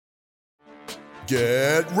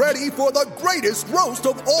Get ready for the greatest roast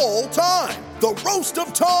of all time, the Roast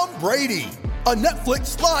of Tom Brady, a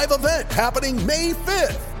Netflix live event happening May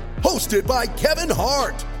 5th. Hosted by Kevin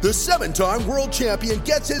Hart, the 7-time world champion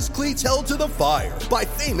gets his cleats held to the fire by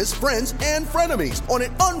famous friends and frenemies on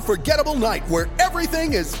an unforgettable night where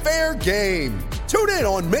everything is fair game. Tune in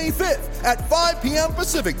on May 5th at 5 p.m.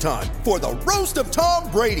 Pacific time for the Roast of Tom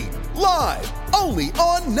Brady, live only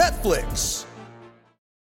on Netflix.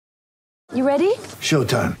 You ready?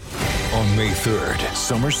 Showtime. On May 3rd,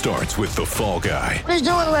 summer starts with The Fall Guy. Let's do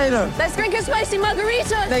it later. Let's drink a spicy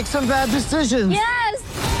margarita. Make some bad decisions. Yes!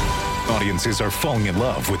 Audiences are falling in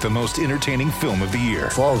love with the most entertaining film of the year.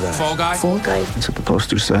 Fall Guy. Fall Guy? Fall guy. That's what the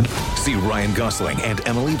poster said. See Ryan Gosling and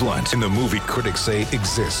Emily Blunt in the movie critics say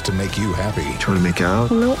exists to make you happy. Trying to make it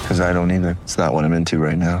out? Nope. Because I don't either. It's not what I'm into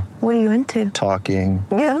right now. What are you into? Talking.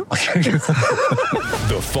 Yeah.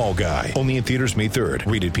 The Fall Guy. Only in theaters May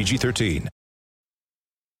 3rd. Rated PG-13.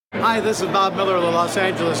 Hi, this is Bob Miller of the Los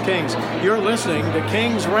Angeles Kings. You're listening to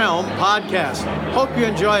King's Realm Podcast. Hope you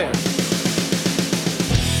enjoy it.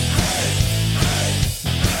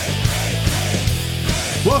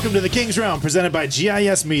 Welcome to the King's Realm, presented by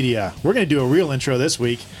GIS Media. We're going to do a real intro this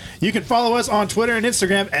week. You can follow us on Twitter and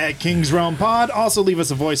Instagram at King's Realm Pod. Also, leave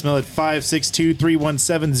us a voicemail at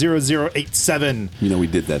 562-317-0087. You know, we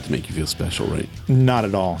did that to make you feel special, right? Not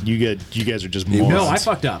at all. You guys are just morons. No, I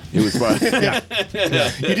fucked up. It was fun. Yeah.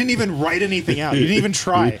 You didn't even write anything out. You didn't even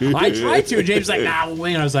try. I tried to. James was like, nah, we'll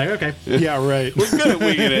wing. I was like, okay. Yeah, right. We're good at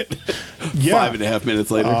winging it. Yeah. 5.5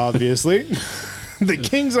 minutes later. Obviously. The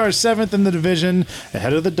Kings are 7th in the division,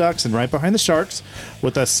 ahead of the Ducks and right behind the Sharks,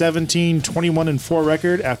 with a 17-21-4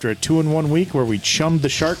 record after a 2-1 week where we chummed the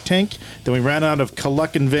Shark Tank. Then we ran out of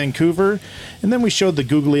Kaluk in Vancouver, and then we showed the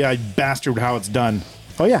googly-eyed bastard how it's done.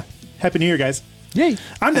 Oh yeah, Happy New Year, guys! Yay!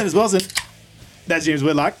 I'm Dennis Wilson. That's James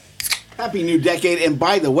Whitlock. Happy new decade. And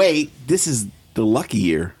by the way, this is the lucky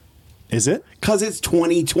year. Is it? Because it's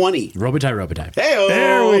 2020. Robitaille. Hey-o!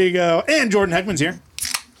 There we go. And Jordan Heckman's here.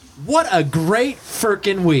 What a great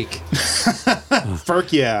frickin' week.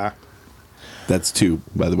 Ferk, yeah. That's 2,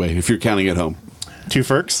 by the way, if you're counting at home. 2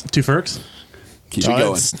 Ferks. 2 Ferks? Keep it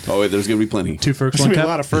going. Oh, wait, there's going to be plenty. 2 Ferks, There's 1 going to be a cup?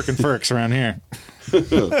 lot of Ferk and Ferks around here.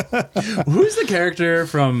 Who's the character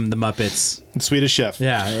from the Muppets? Swedish Chef.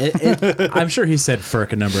 Yeah, I'm sure he said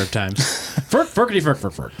Ferk a number of times. Ferkity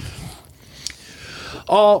Ferk.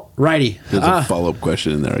 All righty. There's a follow-up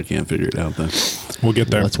question in there. I can't figure it out, then. We'll get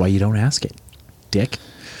there. That's why you don't ask it, dick.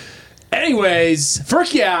 Anyways,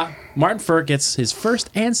 Ferk, yeah. Martin Ferk gets his first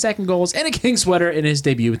and second goals and a King sweater in his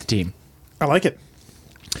debut with the team. I like it.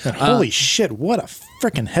 And holy shit, what a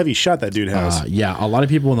freaking heavy shot that dude has. Yeah, a lot of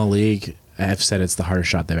people in the league have said it's the hardest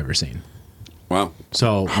shot they've ever seen. Wow.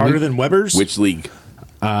 So Harder than Weber's? Which league?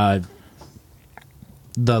 the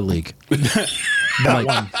league.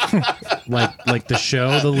 like the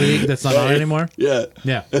show, the league that's not on anymore. Yeah.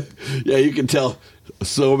 Yeah. Yeah, you can tell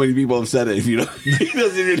so many people have said it. If you don't, he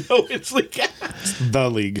doesn't even know which league. The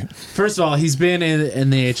league. First of all, he's been in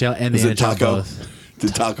the AHL and the Is it NHL Taco? both. The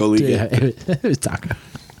Taco League. Yeah, it was Taco.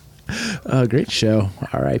 Great show.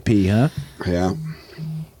 R.I.P. Huh? Yeah.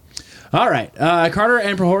 All right. Carter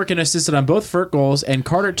and Prohorkin assisted on both Ferk goals, and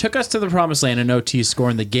Carter took us to the promised land in OT,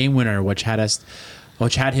 scoring the game winner, which had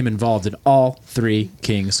him involved in all 3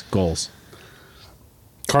 Kings goals.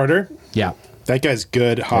 Carter? Yeah. That guy's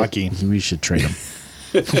good hockey. We should trade him.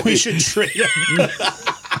 We should trade him.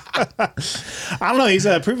 I don't know. He's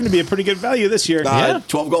proven to be a pretty good value this year.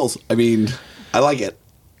 12 goals. I mean, I like it.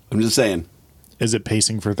 I'm just saying. Is it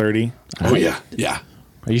pacing for 30? Oh, yeah. Yeah.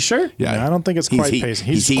 Are you sure? Yeah. No, I don't think it's quite pacing.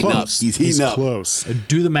 He's heating up. close. He's heating up. Close.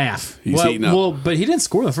 Do the math. He's heating up. Well, but he didn't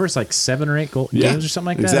score the first 7 or 8 games or something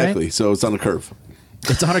like that. Exactly. Right? So it's on a curve.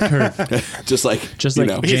 It's on a curve. just like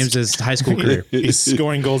James's high school career. He's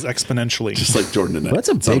scoring goals exponentially. Just like Jordan tonight. That's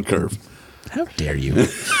a it's on a big curve. How dare you?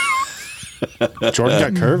 Jordan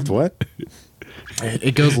got curved? What?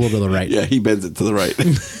 It goes a little to the right. Yeah, he bends it to the right.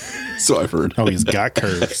 So I've heard. Oh, he's got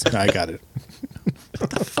curves. I got it.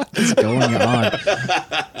 What's going on?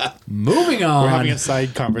 Moving on. We're having a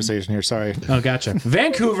side conversation here. Sorry. Oh, gotcha.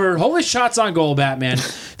 Vancouver, holy shots on goal, Batman.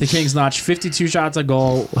 The Kings notched 52 shots on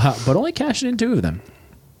goal, but only cashed in 2 of them.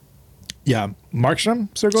 Yeah. Markstrom?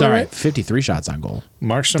 Sorry, 53 shots on goal.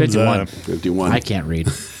 Markstrom's 51. 51. I can't read.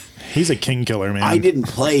 He's a king killer, man. I didn't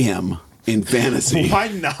play him in fantasy. Why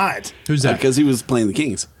not? Who's that? Because he was playing the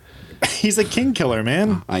Kings. He's a king killer,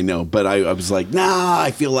 man. I know, but I was like, nah,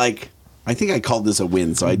 I feel like I think I called this a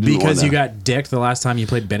win, so I didn't Because wanna, you got dicked the last time you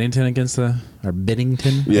played Bennington against against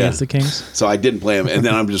the Kings. So I didn't play him, and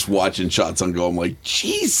then I'm just watching shots on goal. I'm like,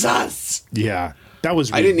 Jesus. Yeah. That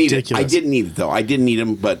was I didn't need it. ridiculous. I didn't need it though. I didn't need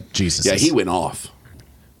him, but Jesus. yeah, he went off.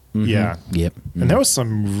 Yeah. Yep. And there was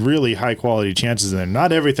some really high quality chances in there.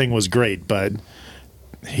 Not everything was great, but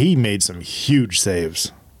he made some huge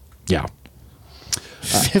saves. Yeah.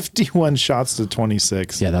 51 shots to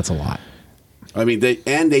 26. Yeah, that's a lot. I mean, they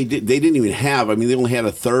didn't even have. I mean, they only had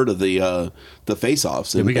a third of the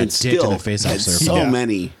face-offs, and, we got and dicked in still the face-offs had there. so Yeah.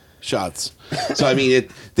 many shots. So I mean,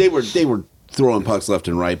 they were throwing pucks left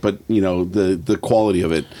and right, but you know the quality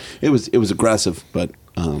of it was aggressive, but.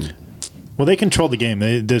 Well, they controlled the game.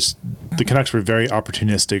 The Canucks were very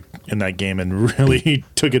opportunistic in that game and really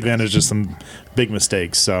took advantage of some big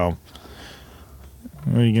mistakes. So,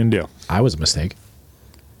 what are you going to do? I was a mistake.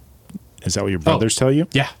 Is that what your brothers tell you?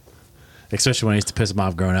 Yeah. Especially when I used to piss him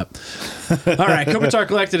off growing up. All right, Kopitar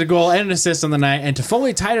collected a goal and an assist on the night, and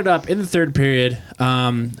Toffoli tied it up in the third period.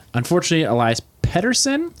 Unfortunately, Elias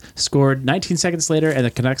Pettersson scored 19 seconds later, and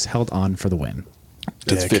the Canucks held on for the win.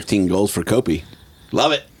 That's Dick. 15 goals for Kopi.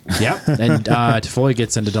 Love it. Yep. And Toffoli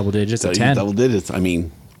gets into double digits at 10. Double digits. I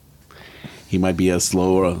mean, he might be a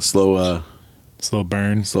slow Slow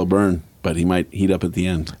burn. but he might heat up at the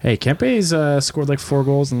end. Hey, Kempe's scored like 4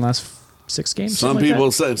 goals in the last 6 games. Some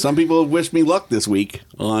people have wished me luck this week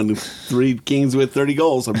on 3 Kings with 30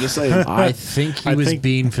 goals. I'm just saying. I think he was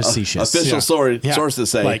being facetious. Official sources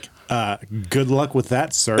say. Like, good luck with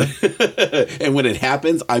that, sir. And when it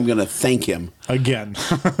happens, I'm going to thank him. Again.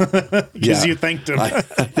 Because you thanked him. I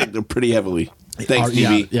thanked him pretty heavily. Thanks,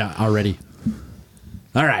 DB. Yeah, already.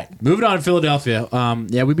 All right, moving on to Philadelphia.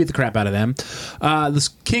 We beat the crap out of them. The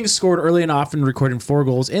Kings scored early and often, recording 4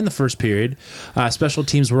 goals in the first period. Special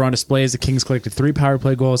teams were on display as the Kings collected 3 power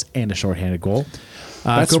play goals and a shorthanded goal.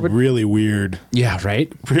 That's really weird. Yeah,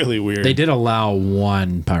 right? Really weird. They did allow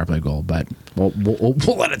 1 power play goal, but we'll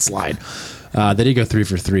let it slide. They did go 3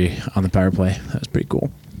 for 3 on the power play. That was pretty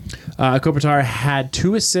cool. Kopitar had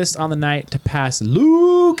 2 assists on the night to pass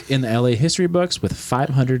Luke in the LA history books with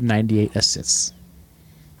 598 assists.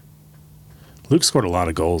 Luke scored a lot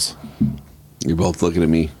of goals. You're both looking at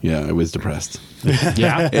me. Yeah, I was depressed.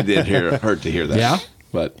 Yeah. It did hurt to hear that. Yeah?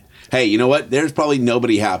 But hey, you know what? There's probably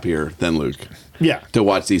nobody happier than Luke Yeah. to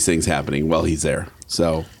watch these things happening while he's there.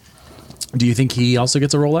 So, Do you think he also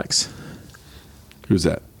gets a Rolex? who's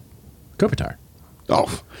that? Kopitar.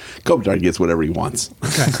 Oh, Kopitar gets whatever he wants.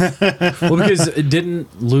 Well, because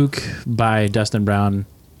didn't Luke buy Dustin Brown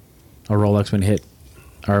a Rolex when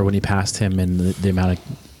he passed him in the amount of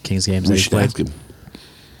Kings games that We he should played? ask him.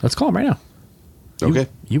 Let's call him right now. Okay.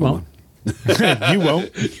 You won't. You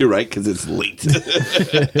won't. You're right, because it's late.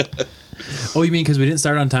 Oh, you mean because we didn't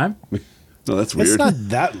start on time? No, that's It's weird. not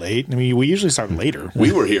that late. I mean, we usually start later.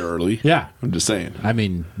 We were here early. Yeah. I'm just saying. I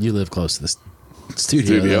mean, you live close to the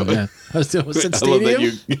studio. Studio. Though, yeah. I was still said I love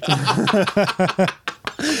stadium. that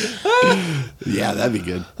you. Yeah, that'd be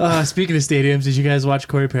good. Speaking of stadiums, did you guys watch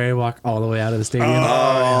Corey Perry walk all the way out of the stadium?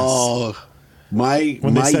 Oh,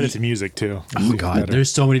 When they set it to music, too. Oh, God.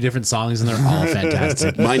 There's so many different songs, and they're all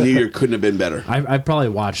fantastic. my New Year couldn't have been better. I've probably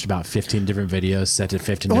watched about 15 different videos set to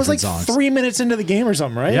 15 It was different like songs. 3 minutes into the game or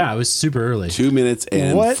something, right? Yeah, it was super early. 2 minutes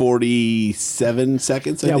and What? 47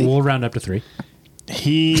 seconds. I Yeah, think. we'll round up to 3.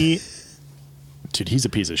 Dude, he's a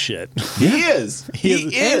piece of shit. He is. He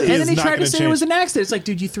is- is. And then he not tried to gonna say it change. was an accident. It's like,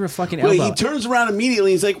 dude, you threw a fucking Wait, elbow. he turns around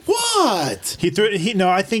immediately. He's like, "What?" He threw.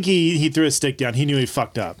 I think he threw his stick down. He knew he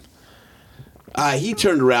fucked up. He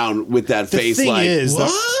turned around with that The face thing like, is, though-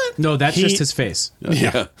 "What?" No, that's He- just his face.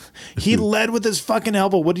 Yeah. He led with his fucking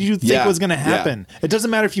elbow. What did you think Yeah, was going to happen? It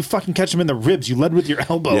doesn't matter if you fucking catch him in the ribs. You led with your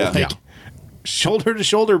elbow. Yeah. Like, Yeah. shoulder to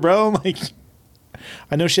shoulder, bro. Like,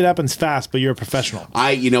 I know shit happens fast, but you're a professional.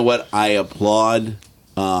 You know what? I applaud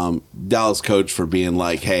Dallas coach for being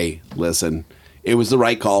like, "Hey, listen, it was the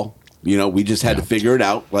right call. You know, we just had to figure it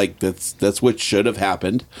out. Like that's what should have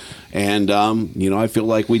happened." And I feel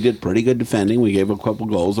like we did pretty good defending. We gave a couple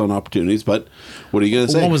goals on opportunities, but what are you going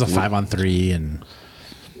to say? One was a 5-on-3, and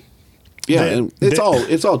Yeah, They- and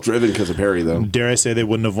it's all driven because of Perry, though. Dare I say they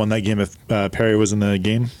wouldn't have won that game if Perry was in the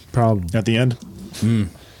game probably at the end?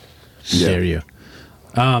 dare you.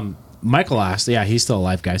 Michael asked, yeah, he's still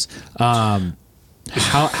alive, guys.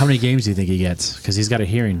 How many games do you think he gets? Because he's got a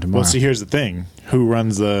hearing tomorrow. Well, see, here's the thing. Who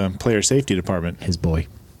runs the player safety department? His boy.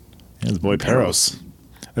 His boy Peros.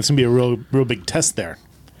 That's going to be a real big test there.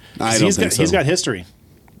 I don't think so. He's got history.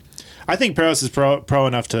 I think Peros is pro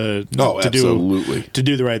enough to absolutely.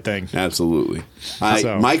 do the right thing. Absolutely.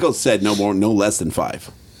 So- Michael said no less than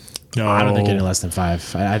 5. No, I don't think any less than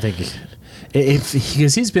 5. I think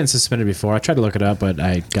because he's been suspended before. I tried to look it up, but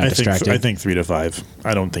I got distracted. I think 3 to 5.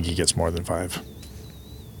 I don't think he gets more than 5.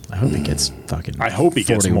 I hope he gets fucking. I hope he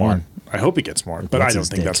gets 41. more. I hope he gets more, but What's I don't his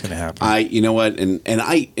think dick? that's going to happen. You know what,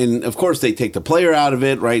 and of course they take the player out of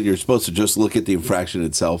it, right? You're supposed to just look at the infraction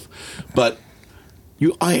itself, but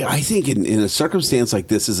I think in a circumstance like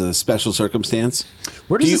this is a special circumstance.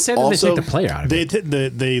 Where does Do it you say that also- they take the player out of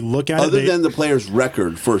it? They look at Other it. than the player's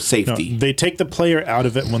record for safety, They take the player out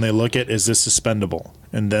of it when they look at is this suspendable,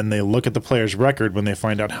 and then they look at the player's record when they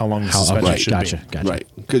find out how long the suspension right, should gotcha, be. gotcha. right?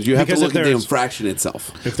 Because you have Because to if look at the there's- infraction itself.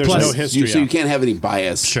 If there's Plus, no history, so you out. can't have any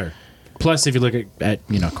bias. Sure. Plus, if you look at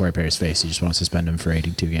Corey Perry's face, you just want to suspend him for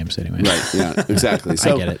 82 games anyway. Right? Yeah, exactly.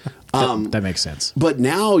 So, I get it. That makes sense. But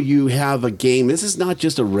now you have a game. This is not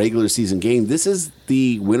just a regular season game. This is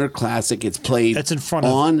the Winter Classic. It's played It's in front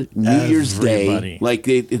of on New Year's Day. everybody. Like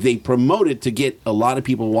they promote it to get a lot of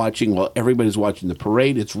people watching while everybody's watching the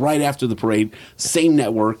parade. It's right after the parade. Same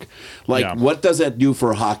network. Like, Yeah. what does that do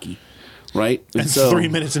for hockey? Right? And So- 3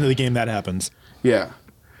 minutes into the game, that happens. Yeah.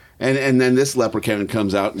 And then this leprechaun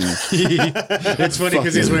comes out and It's funny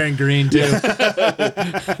because he's wearing green too.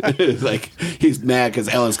 like he's mad because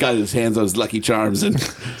Ellis got his hands on his Lucky Charms, and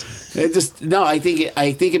it just I think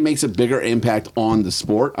it makes a bigger impact on the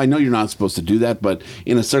sport. I know you're not supposed to do that, but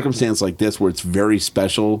in a circumstance like this where it's very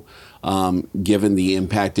special, given the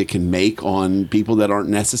impact it can make on people that aren't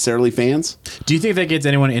necessarily fans. Do you think that gets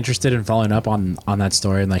anyone interested in following up on that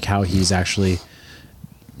story and like how he's actually,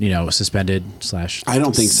 suspended / I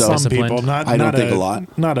don't think so. Some disciplined? people, not. I don't not think a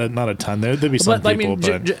lot. Not a ton. There'd be some But I people,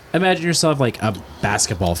 mean, but imagine yourself like a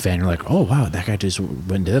basketball fan. You're like, oh wow, that guy just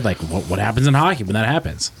went and did it. Like, what happens in hockey when that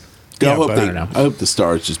happens? I hope but I don't know. I hope the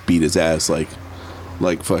Stars just beat his ass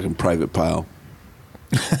like fucking Private Pile.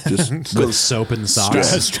 Just With soap and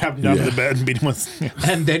sauce, strapped down to the bed and beat him with.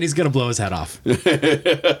 and then he's gonna blow his head off.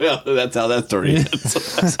 that's how that story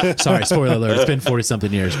ends. Sorry, spoiler alert. It's been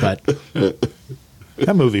 40-something years, but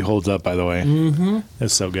That movie holds up, by the way. Mm-hmm.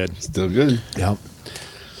 It's so good. Still good. yep.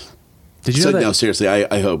 Did you So know that no, seriously,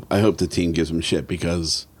 I hope the team gives him shit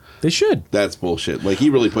because they should? that's bullshit. Like he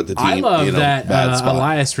really put the team. I love in a that bad spot.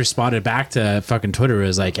 Elias responded back to fucking Twitter.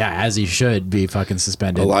 Was like, yeah, as he should be fucking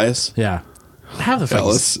suspended. Elias, Yeah. How the fuck?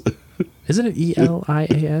 Ellis. Isn't it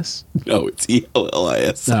ELIAS? No, it's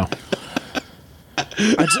ELLIS. No,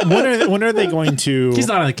 When are they going to? he's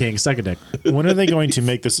not on the Kings. Suck a dick. When are they going to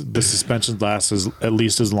make the suspension last at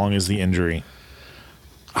least as long as the injury?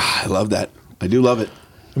 I love that. I do love it.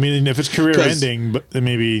 I mean, if it's career 'Cause- ending, but then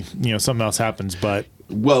maybe something else happens. But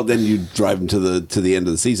Well, then you drive him to the end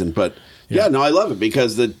of the season. But yeah, no, I love it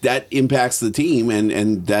because that impacts the team,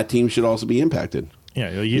 and that team should also be impacted.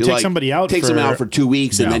 yeah, you take somebody out. takes them out for 2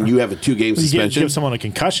 weeks, and Yeah. then you have a 2-game You suspension. give someone a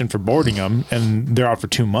concussion for boarding them, and they're out for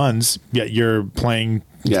 2 months. Yet you're playing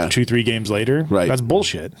Yeah. 2-3 games later. Right. That's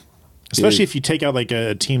bullshit. Especially Yeah. if you take out like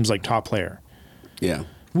a team's like top player. yeah.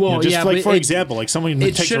 Well, Just yeah, like but for it- example, like someone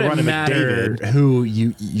it takes a run shouldn't at matter McDavid. who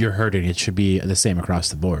you're hurting. It should be the same across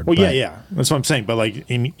the board. Well, But- yeah, that's what I'm saying. But like,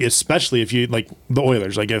 especially if you like the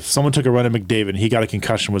Oilers, like if someone took a run at McDavid, he got a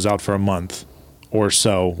concussion, was out for a month or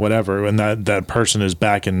so, whatever, and that person is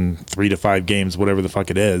back in 3 to 5 games, whatever the fuck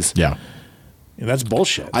it is. yeah. That's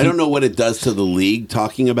bullshit. I don't know what it does to the league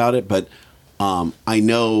talking about it, but I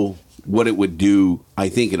know what it would do, I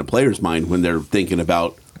think, in a player's mind when they're thinking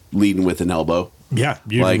about leading with an elbow. Yeah,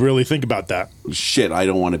 you Like- really think about that. Shit, I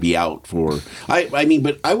don't want to be out for. I mean,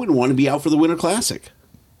 but I wouldn't want to be out for the Winter Classic,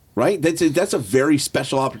 right? That's a very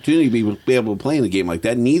special opportunity to be able to play in a game like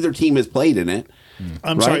that. Neither team has played in it.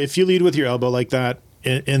 I'm Right? sorry if you lead with your elbow like that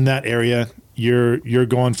in that area. You're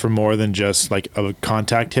going for more than just like a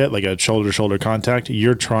contact hit, like a shoulder contact.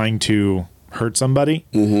 You're trying to hurt somebody.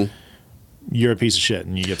 Mm-hmm. You're a piece of shit,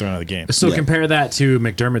 and you get thrown out of the game. So Yeah. compare that to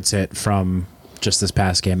McDermott's hit from just this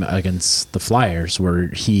past game against the Flyers, where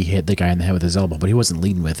he hit the guy in the head with his elbow, but he wasn't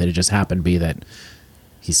leading with it. It just happened to be that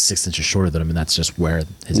he's 6 inches shorter than him, and that's just where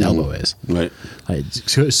his elbow is. Right.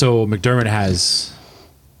 So McDermott has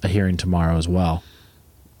a hearing tomorrow as well.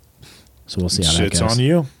 So we'll see how that It's goes. on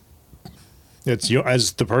you. It's you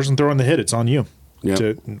as the person throwing the hit. It's on you.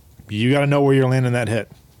 Yeah. You got to know where you're landing that hit.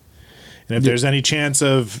 And if there's any chance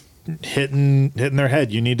of hitting their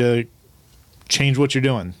head, you need to change what you're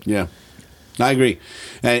doing. Yeah. I agree.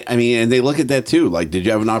 I mean, and they look at that too. Like, did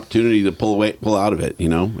you have an opportunity to pull out of it?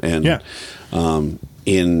 And Yeah.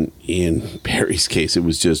 in Perry's case, it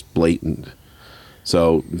was just blatant.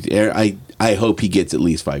 So I hope he gets at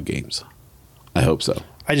least 5 games. I hope so.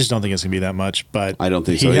 I just don't think it's gonna be that much, but I don't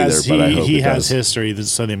think he so either, has, but I hope he it has does. history,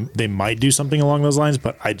 so they might do something along those lines.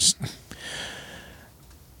 But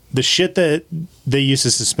the shit that they used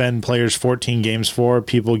to suspend players 14 games for,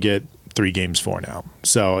 people get 3 games for now.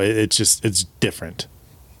 So it's different.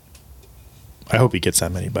 I hope he gets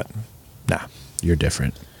that many, but nah. You're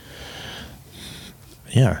different.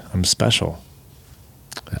 Yeah, I'm special.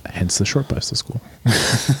 Hence the short bus to school.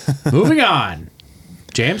 Moving on.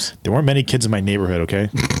 James? There weren't many kids in my neighborhood, okay?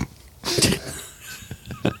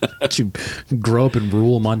 Did you grow up in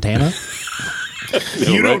rural Montana?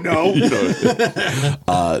 You don't know.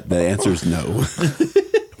 The answer is no.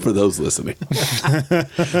 For those listening.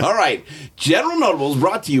 All right. General Notables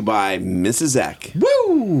brought to you by Mrs. Eck.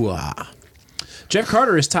 Woo! Jeff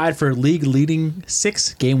Carter is tied for league-leading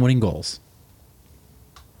 6 game-winning goals.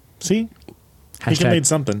 See? He can made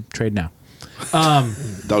something. Trade now.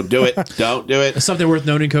 Don't do it. Don't do it. Something worth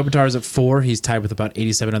noting, Kopitar is at 4. He's tied with about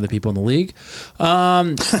 87 other people in the league.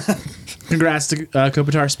 Congrats to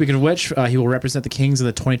Kopitar. Speaking of which, he will represent the Kings in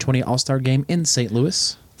the 2020 All-Star Game in St.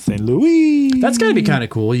 Louis. St. Louis. That's got to be kind of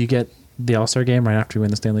cool. You get the All-Star Game right after you win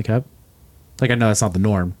the Stanley Cup. Like, I know that's not the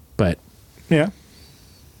norm, but Yeah.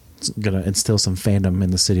 it's going to instill some fandom in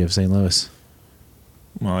the city of St. Louis.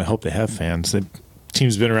 Well, I hope they have fans. The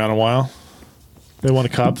team's been around a while. They won a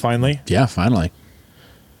cup finally. Yeah, finally.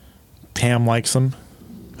 Pam likes them.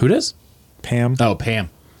 Who does? Pam. Oh,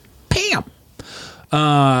 Pam. Pam!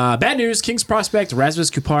 Bad news. Kings prospect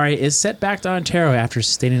Rasmus Kupari is sent back to Ontario after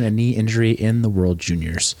sustaining a knee injury in the World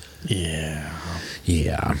Juniors. Yeah.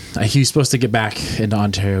 Yeah. He's supposed to get back into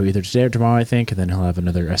Ontario either today or tomorrow, I think, and then he'll have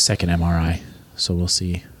a second MRI. So we'll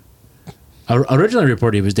see. Originally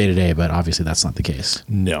reported he was day-to-day, but obviously that's not the case.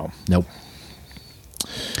 No. Nope.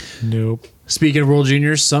 Speaking of World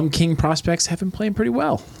Juniors, some King prospects have been playing pretty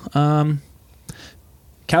well.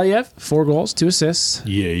 Kaliev, 4 goals, 2 assists.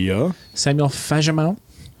 Yeah. Samuel Fajamel,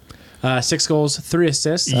 6 goals, 3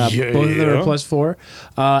 assists. Yeah. Both of them are +4.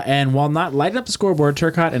 And while not lighting up the scoreboard,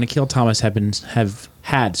 Turcotte and Akil Thomas have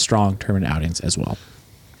had strong tournament outings as well.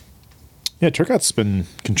 Yeah, Turcotte's been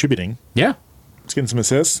contributing. Yeah. He's getting some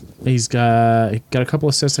assists. He's got a couple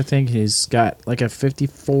assists, I think. He's got like a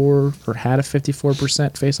 54 or had a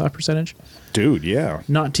 54% face-off percentage. Dude, yeah.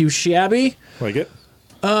 Not too shabby. Like it?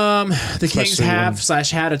 The Kings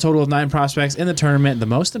had a total of 9 prospects in the tournament, the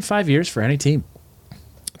most in 5 years for any team.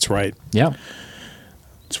 That's right. Yeah.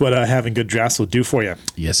 It's what having good drafts will do for you.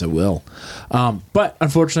 Yes, it will. But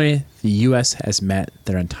unfortunately, the U.S. has met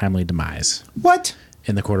their untimely demise. What?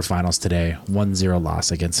 In the quarterfinals today, 1-0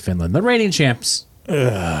 loss against Finland, the reigning champs.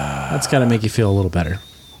 That's got to make you feel a little better.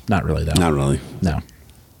 Not really, though. Not really. No.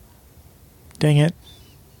 Dang it.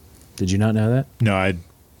 Did you not know that? No, I've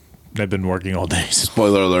been working all day.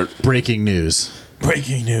 Spoiler alert. Breaking news.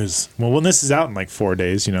 Breaking news. Well, when this is out in like 4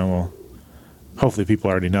 days, well, hopefully people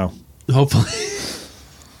already know. Hopefully.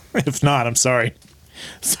 If not, I'm sorry.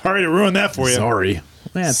 Sorry to ruin that for you. Sorry.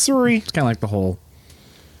 Man, Sorry. It's kind of like the whole...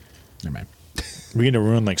 Never mind. We're going to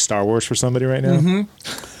ruin like Star Wars for somebody right now?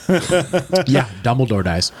 Mm-hmm. Yeah, Dumbledore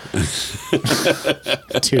dies.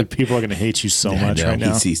 Dude, people are going to hate you so much right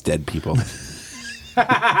now. He sees dead people.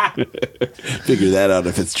 Figure that out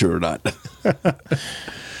if it's true or not.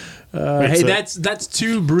 Hey, that's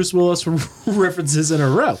 2 Bruce Willis references in a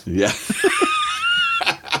row. Yeah.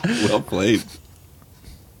 Well played.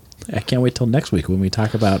 I can't wait till next week when we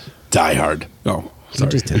talk about... Die Hard. Oh, We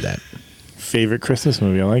sorry. just did that. Favorite Christmas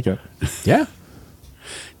movie. I like it. Yeah.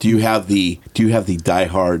 Do you have the Die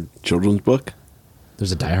Hard children's book?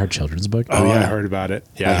 There's a Die Hard children's book. Oh, yeah. yeah. I heard about it.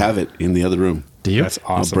 Yeah. I have it in the other room. Do you? That's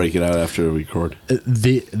I'll awesome. break it out after we record.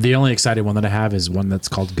 The only exciting one that I have is one that's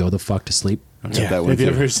called Go the Fuck to Sleep. I got Yeah. that one Have you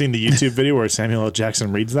too. ever seen the YouTube video where Samuel L.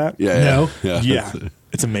 Jackson reads that? Yeah. No. Yeah. Yeah.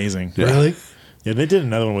 It's amazing. Yeah. Really? Yeah, they did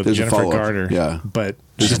another one with There's a Jennifer follow-up. Garner. Yeah. But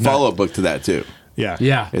There's a she's not- follow-up book to that too. Yeah.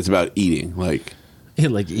 Yeah. It's about eating. Like,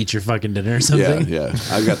 Like eat your fucking dinner or something. yeah.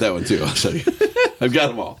 I've got that one too. I'll show you. I've got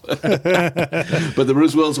them all. But the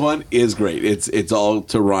Bruce Willis one is great. It's all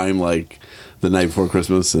to rhyme like The Night Before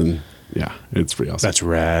Christmas, and yeah, it's pretty awesome. That's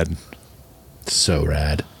rad. So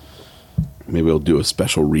rad. Maybe we'll do a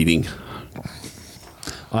special reading.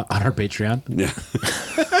 On our Patreon. Yeah.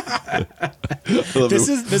 This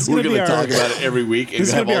is We're gonna be going to our- talk about it every week and This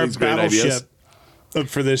is have going to be all our these great ideas. battleship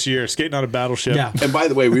for this year. Skating on a battleship. Yeah. And by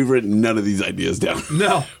the way, we've written none of these ideas down.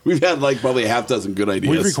 No. We've had like probably a half dozen good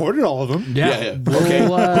ideas. We've recorded all of them. Yeah. Yeah. We'll, Okay.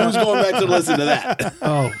 Who's going back to listen to that?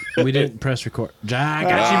 oh, we didn't press record. I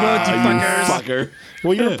got you both, you fuckers. Fucker.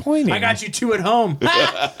 Well, you're pointing. I got you 2 at home.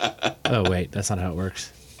 Oh, wait. That's not how it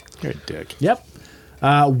works. You're a dick. Yep.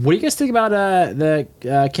 What do you guys think about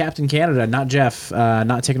the Captain Canada, not Jeff,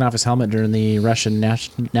 not taking off his helmet during the Russian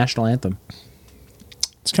national anthem?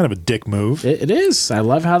 It's kind of a dick move. It is. I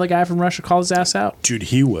love how the guy from Russia called his ass out. Dude,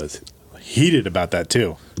 he was heated about that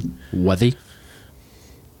too. Was he?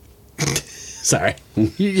 Sorry.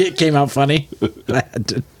 It came out funny. I had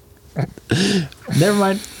to. Never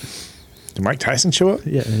mind. Did Mike Tyson show up?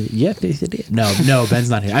 Yeah. They did. No,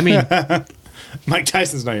 Ben's not here. I mean, Mike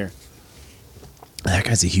Tyson's not here. That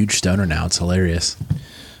guy's a huge stoner now. It's hilarious.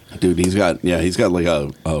 Dude, he's got like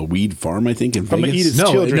a weed farm, I think, in I'm gonna eat Vegas. his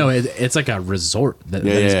children. It's like a resort that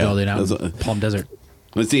he's building out in Palm Desert.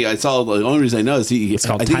 Let's see. I saw the only reason I know is It's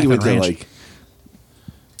called I think he went Typhon to Ranch. like.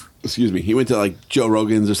 Excuse me. He went to like Joe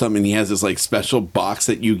Rogan's or something. And he has this like special box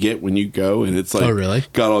that you get when you go, and it's like, Oh, really?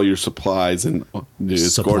 got all your supplies and dude,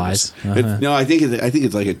 it's Supplies? gorgeous. It's, no, I think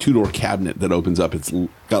it's like a 2-door cabinet that opens up. It's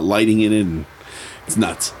got lighting in it, and it's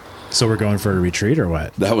nuts. So we're going for a retreat or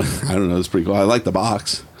what? That was I don't know. It's pretty cool. I like the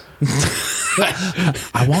box.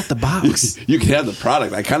 I want the box. You can have the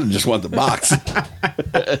product. I kind of just want the box.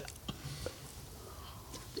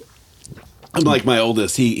 I'm like my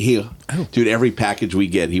oldest. Dude, every package we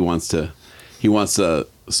get, he wants to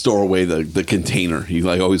store away the container. He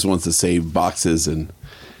like always wants to save boxes and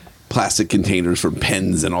plastic containers for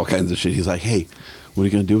pens and all kinds of shit. He's like, hey, what are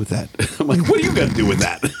you gonna do with that? I'm like, what are you gonna do with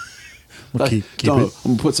that? Keep I'm it.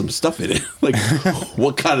 gonna put some stuff in it. Like,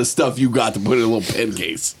 what kind of stuff you got to put in a little pen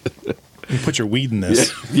case? You put your weed in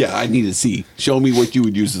this. Yeah, I need to see. Show me what you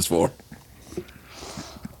would use this for.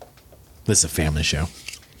 This is a family show.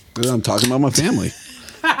 I'm talking about my family.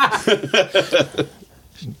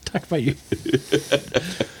 Talk about you.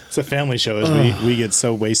 It's a family show. As we get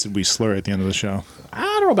so wasted we slur at the end of the show. I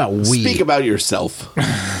don't know about we. Speak about yourself.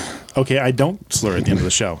 Okay, I don't slur at the end of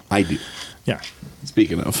the show. I do. Yeah.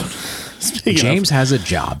 Speaking of. Speaking James of, has a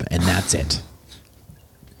job, and that's it.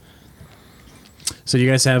 So you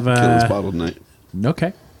guys have Kill this bottle tonight.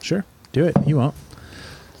 okay, sure, do it. You won't.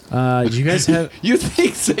 Do you guys have? You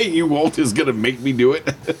think saying you won't is going to make me do it?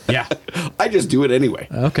 Yeah. I just do it anyway.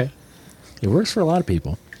 Okay. It works for a lot of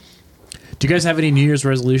people. Do you guys have any New Year's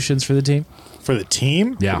resolutions for the team? for the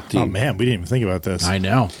team? Yeah. Oh, man, we didn't even think about this. I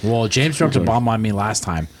know. Well, James dropped a bomb on me last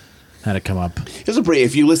time. Had to come up. It was a pretty.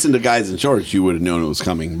 If you listened to Guys in Shorts, you would have known it was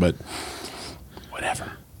coming. But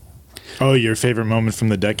whatever. Oh, your favorite moment from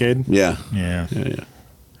the decade? Yeah. Yeah. Yeah.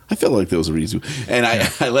 I felt like there was a reason, and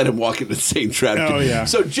I let him walk into the same trap. Oh, yeah.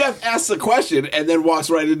 So Jeff asks the question and then walks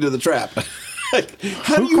right into the trap. Like,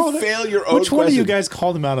 how do you fail your own? Which one of question? you guys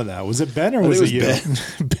called him out of that? Was it Ben or I think was it it you?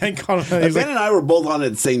 was Ben called him out. Ben and I were both on it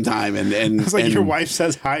at the same time, and It was like and your wife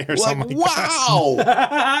says hi or like, something like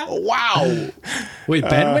wow, wow. Wait,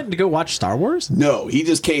 Ben went to go watch Star Wars? No, he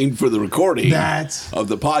just came for the recording That's- of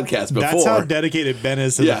the podcast before. That's how dedicated Ben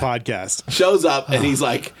is to Yeah. the podcast. Shows up and he's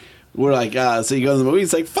like, we're like, so you go to the movie?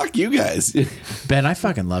 He's like, fuck you guys. Ben, I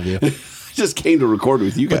fucking love you. Just came to record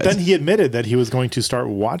with you guys. But then he admitted that he was going to start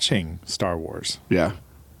watching Star Wars. Yeah.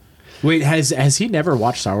 Wait, has he never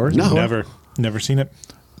watched Star Wars? No. before? Never seen it.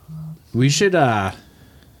 We should like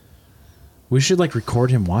record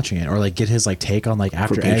him watching it or like get his like take on like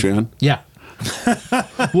after Patreon? Yeah.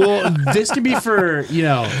 Well, this could be for,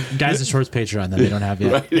 Guys in Shorts Patreon that they don't have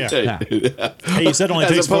yet. Right? Yeah. Hey, you said it only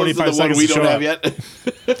As takes opposed to 45 the one seconds we to don't show have up. yet.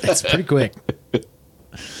 It's pretty quick.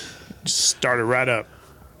 Just start it right up.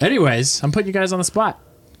 Anyways, I'm putting you guys on the spot.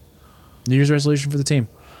 New Year's resolution for the team.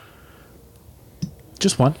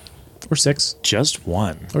 Just one. Or six. Just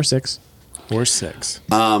one Or six. or six.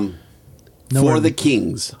 For the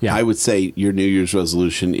Kings, Yeah. I would say your New Year's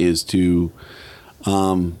resolution is to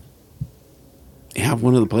have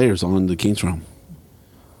one of the players on the Kings realm.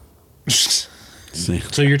 See,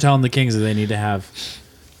 So you're telling the Kings that they need to have.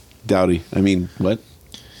 Dowdy. I mean, what?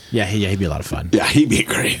 Yeah, he'd be a lot of fun. Yeah, he'd be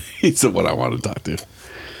great. He's the one I want to talk to.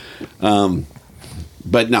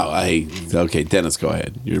 But no, okay, Dennis, go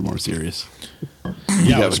ahead. You're more serious.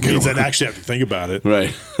 Yeah, have which a good means one. I'd actually have to think about it.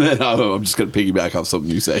 Right. I'm just going to piggyback off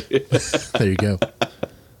something you say. There you go.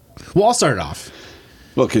 Well, I'll start it off.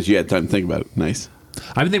 Well, because you had time to think about it. Nice.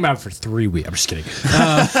 I've been thinking about it for 3 weeks. I'm just kidding.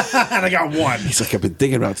 And I got one. He's like, I've been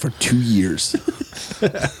thinking about it for 2 years.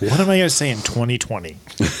 What am I going to say in 2020?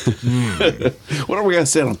 What are we going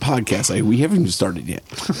to say on a podcast? We haven't even started yet.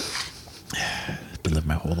 Been living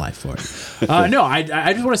my whole life for it. No, I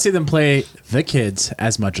just want to see them play the kids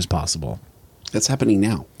as much as possible. That's happening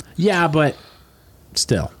now. Yeah, but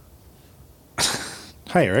still.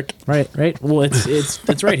 Hi, Eric. Right. Well,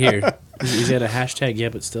 it's right here. He's got a hashtag, yeah,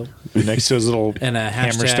 but still. Next to his little And a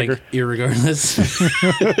hammer hashtag, sticker. irregardless.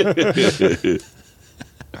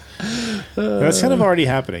 That's kind of already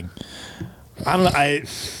happening. I don't know.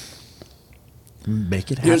 Make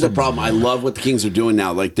it happen. Here's the problem. I love what the Kings are doing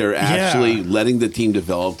now. Like, they're actually letting the team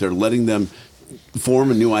develop. They're letting them form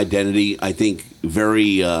a new identity, I think,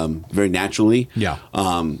 very very naturally. Yeah.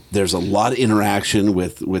 There's a lot of interaction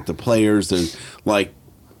with the players. There's, like,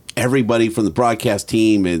 everybody from the broadcast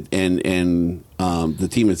team and the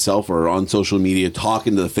team itself are on social media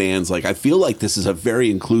talking to the fans. Like, I feel like this is a very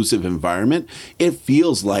inclusive environment. It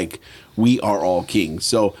feels like we are all Kings.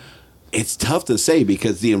 So it's tough to say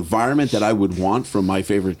because the environment that I would want from my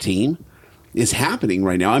favorite team is happening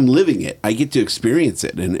right now. I'm living it. I get to experience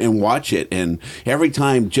it and watch it. And every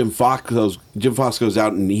time Jim Fox goes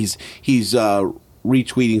out and he's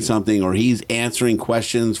retweeting something or he's answering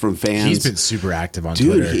questions from fans. He's been super active on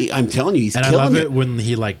Twitter. Dude, I'm telling you, he's and killing I love it. it when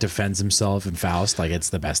he like defends himself in Faust. Like it's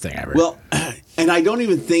the best thing ever. Well, and I don't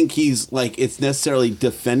even think he's like it's necessarily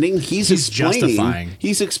defending. He's explaining. Justifying.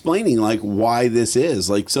 He's explaining like why this is.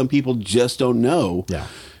 Like some people just don't know. Yeah.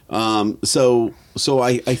 So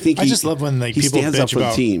I think I just love when like he people stands bitch up for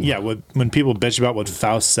about the team. yeah when people bitch about what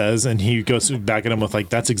Faust says and he goes back at him with like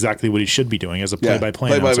that's exactly what he should be doing as a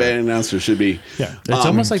play-by-play announcer. Announcer should be. Yeah, It's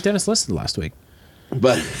almost like Dennis Liston last week.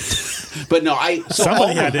 But no,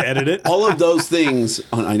 somebody had to edit it. All of those things,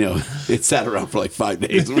 I know it sat around for like 5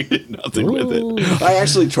 days. We did nothing with it. I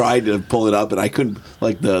actually tried to pull it up, and I couldn't.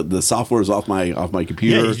 Like the software is off my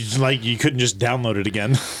computer. Yeah, you couldn't just download it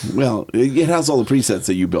again. Well, it has all the presets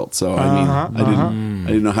that you built, so I mean, I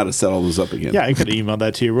didn't know how to set all those up again. Yeah, I could have emailed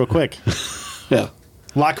that to you real quick. Yeah,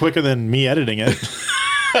 a lot quicker than me editing it.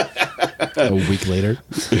 A week later.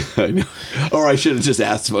 I know. Or I should have just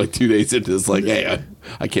asked him like 2 days into this, like, hey,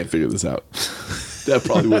 I can't figure this out. That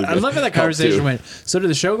probably would have I been love how that helped, conversation too. went. So did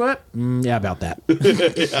the show go up? Yeah, about that.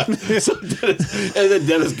 Yeah. So and then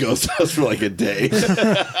Dennis ghosted us for like a day.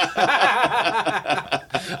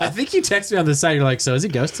 I think you texted me on the side. You're like, so is he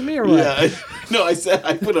ghosting me or what? Yeah, no, I said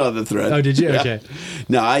I put it on the thread. Oh, did you? Yeah. Okay.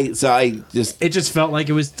 No, I just It just felt like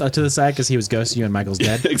it was to the side because he was ghosting you and Michael's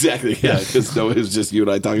dead. exactly yeah because no, it was just you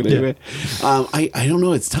and I talking anyway. I don't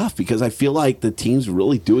know. It's tough because I feel like the team's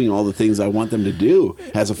really doing all the things I want them to do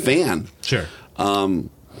as a fan. Sure. And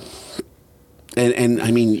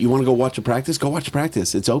I mean, you want to go watch a practice? Go watch a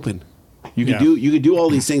practice. It's open. You can do all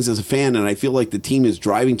these things as a fan, and I feel like the team is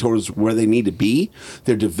driving towards where they need to be.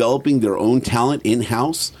 They're developing their own talent in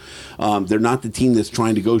house. They're not the team that's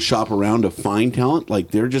trying to go shop around to find talent.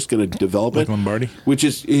 Like they're just going to develop Like it. Lombardi, which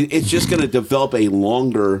is it's just going to develop a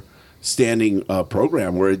longer standing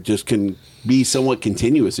program where it just can be somewhat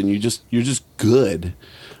continuous, and you're just good,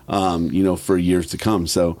 for years to come.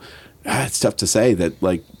 So. It's tough to say that,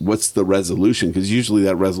 like, what's the resolution? Because usually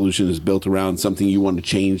that resolution is built around something you want to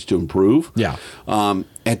change to improve. Yeah.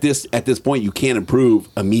 At this point, you can't improve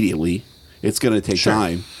immediately. It's going to take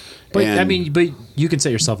time. But And- but you can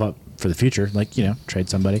set yourself up for the future. Like, trade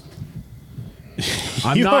somebody.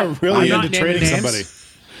 you are really I'm not into naming trading names, somebody.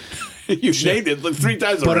 you've named it like 3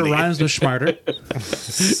 times But already. it rhymes with smarter.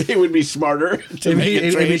 It would be smarter to make a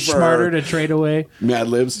It'd trade be for smarter to trade away. Mad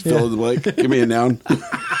Libs. Fill in the blank. Give me a noun.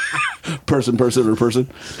 Person, or person.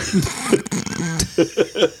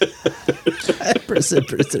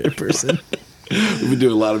 person. We've been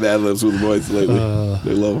doing a lot of Mad Libs with the boys lately.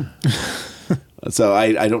 They love them. So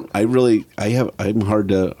I'm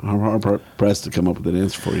hard pressed to come up with an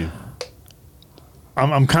answer for you.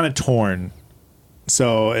 I'm kind of torn.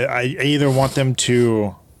 So I either want them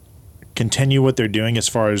to continue what they're doing as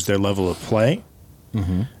far as their level of play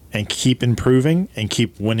and keep improving and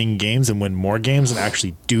keep winning games and win more games and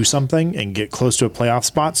actually do something and get close to a playoff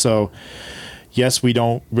spot. So, yes, we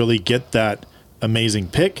don't really get that amazing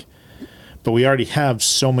pick, but we already have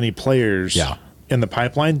so many players in the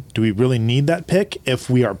pipeline. Do we really need that pick if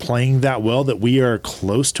we are playing that well that we are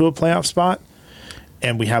close to a playoff spot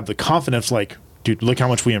and we have the confidence like, dude, look how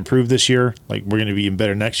much we improved this year. Like, we're going to be even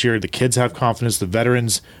better next year. The kids have confidence. The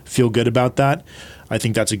veterans feel good about that. I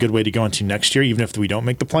think that's a good way to go into next year, even if we don't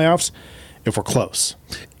make the playoffs, if we're close.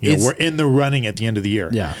 We're in the running at the end of the year.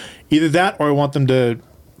 Yeah. Either that or I want them to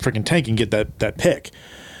freaking tank and get that pick.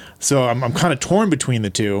 So I'm kind of torn between the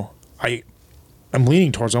two. I'm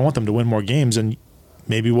leaning towards I want them to win more games, and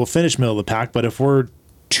maybe we'll finish middle of the pack. But if we're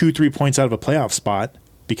 2-3 points out of a playoff spot,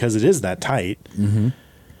 because it is that tight,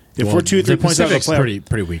 if we're 2-3 points out of a playoff,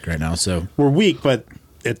 pretty weak right now. So we're weak, but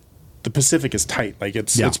the Pacific is tight. Like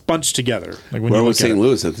it's bunched together. Like when Where you was look at St. it.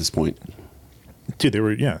 Louis at this point? Dude, they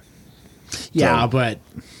were but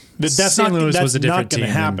That's St. not Louis that's was a different not going to team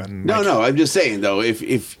than- happen. No. I'm just saying though,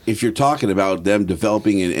 if you're talking about them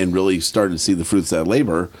developing and really starting to see the fruits of that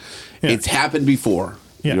labor, it's happened before.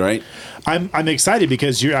 Yeah. Right? I'm excited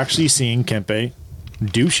because you're actually seeing Kempe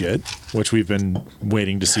do shit, which we've been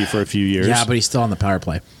waiting to see for a few years. yeah, but he's still on the power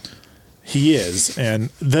play. He is, and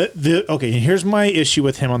okay. Here's my issue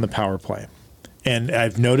with him on the power play, and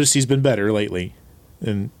I've noticed he's been better lately,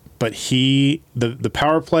 but the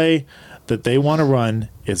power play that they want to run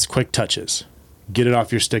is quick touches, get it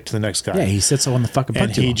off your stick to the next guy. Yeah, he sits on the fucking puck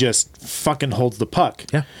and too he long. just fucking holds the puck.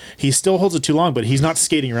 Yeah. He still holds it too long, but he's not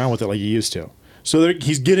skating around with it like he used to. So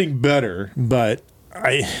he's getting better, but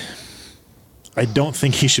I don't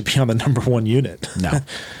think he should be on the number one unit. No.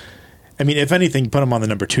 I mean, if anything, put him on the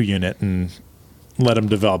number 2 unit and let him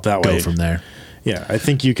develop that way. Go from there. Yeah, I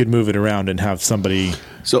think you could move it around and have somebody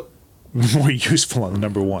So more useful on the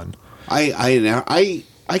number 1.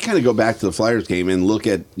 I kind of go back to the Flyers game and look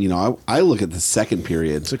at, I look at the second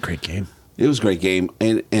period. It's a great game. It was a great game,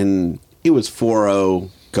 and it was 4-0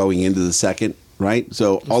 going into the second, right?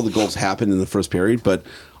 So all the goals happened in the first period, but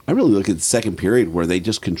I really look at the second period where they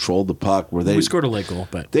just controlled the puck, where We scored a late goal,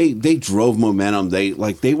 but they drove momentum.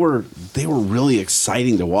 They were really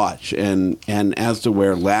exciting to watch, and as to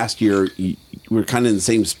where last year we were kind of in the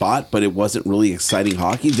same spot, but it wasn't really exciting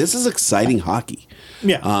hockey. This is exciting hockey.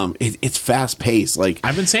 Yeah. It's fast paced. Like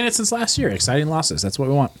I've been saying it since last year. Exciting losses. That's what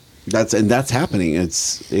we want. that's happening.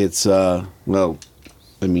 It's well,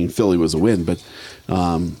 I mean, Philly was a win, but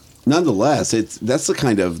nonetheless, that's the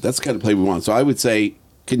kind of play we want. So I would say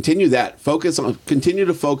continue that. Continue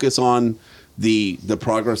to focus on the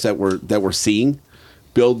progress that we're seeing.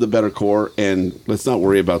 Build the better core, and let's not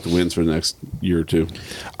worry about the wins for the next year or two.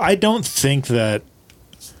 I don't think that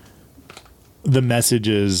the message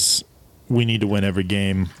is we need to win every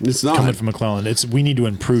game. It's not coming from McClellan. It's we need to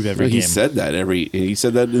improve every game. He said that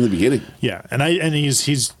in the beginning. Yeah, and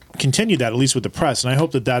he's continued that, at least with the press, and I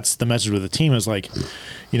hope that that's the message with the team is like,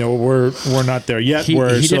 we're not there yet. He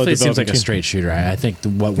we're still definitely seems like a team. straight shooter. I think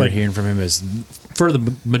what we're hearing from him is, for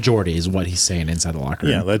the majority, is what he's saying inside the locker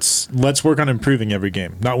room. Yeah, let's work on improving every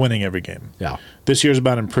game, not winning every game. Yeah. This year's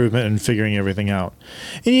about improvement and figuring everything out.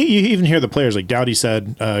 And you even hear the players, like Doughty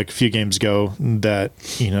said a few games ago, that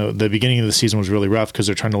the beginning of the season was really rough because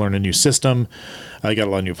they're trying to learn a new system. Got a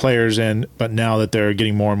lot of new players in, but now that they're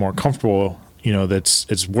getting more and more comfortable,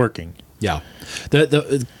 it's working. Yeah.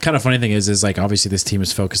 The kind of funny thing is like, obviously this team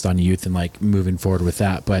is focused on youth and like moving forward with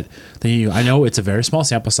that. But then I know it's a very small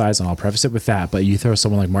sample size, and I'll preface it with that. But you throw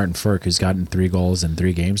someone like Martin Ferk, who's gotten 3 goals in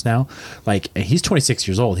 3 games now. Like, he's 26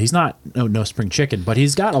 years old. He's not no spring chicken, but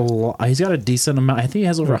he's got a decent amount. I think he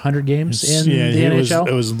has over 100 games in the NHL.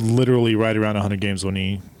 It was literally right around 100 games when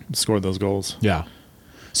he scored those goals. Yeah.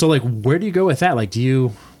 So like, where do you go with that? Like, do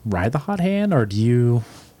you ride the hot hand, or do you?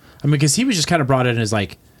 I mean, because he was just kind of brought in as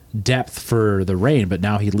like depth for the Reign, but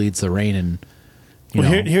now he leads the Reign in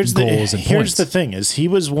here's goals and points. Here's the thing: is he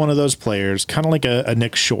was one of those players, kind of like a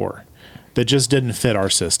Nick Shore, that just didn't fit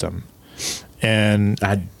our system. And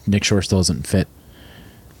Nick Shore still doesn't fit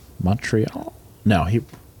Montreal. No,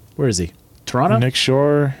 where is he? Toronto. Nick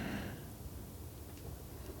Shore.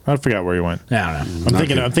 I forgot where he went. I don't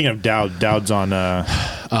know. I'm thinking of Dowd. Dowd's on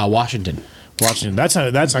Washington. Washington. That's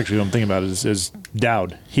actually what I'm thinking about is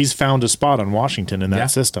Dowd. He's found a spot on Washington in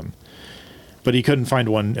that system, but he couldn't find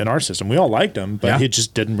one in our system. We all liked him, but he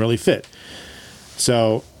just didn't really fit.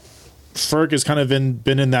 So Ferk has kind of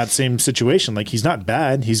been in that same situation. Like, he's not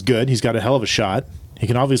bad. He's good. He's got a hell of a shot. He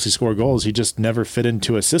can obviously score goals. He just never fit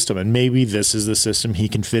into a system, and maybe this is the system he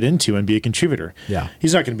can fit into and be a contributor. Yeah,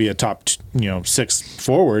 he's not going to be a top 6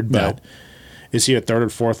 forward, but is he a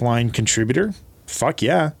 3rd or 4th line contributor? Fuck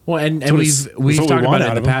yeah. Well, and we've talked about it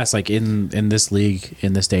in the past. Like, in this league,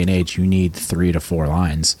 in this day and age, you need 3 to 4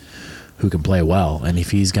 lines who can play well. And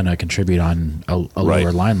if he's going to contribute on a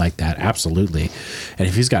lower line like that, absolutely. And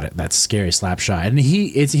if he's got that scary slap shot, and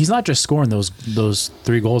he's not just scoring those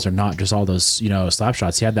 3 goals, are not just all those slap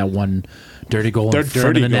shots. He had that one dirty goal in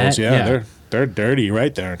front of the net. Yeah, they're dirty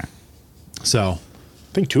right there. So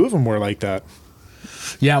I think 2 of them were like that.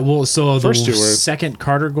 Yeah, well, so the First 2 were second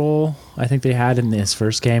Carter goal I think they had in his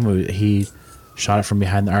first game, he shot it from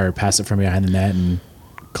behind or passed it from behind the net and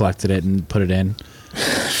collected it and put it in.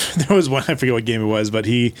 There was one, I forget what game it was, but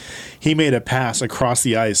he made a pass across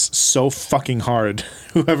the ice so fucking hard,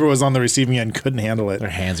 whoever was on the receiving end couldn't handle it. Their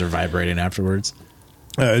hands are vibrating afterwards.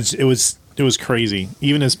 It was crazy.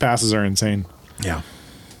 Even his passes are insane. Yeah,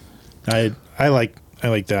 I like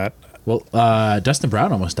that. Well, Dustin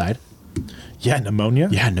Brown almost died. Yeah, pneumonia.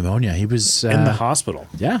 Yeah, pneumonia. He was in the hospital.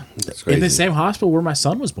 Yeah, in the same hospital where my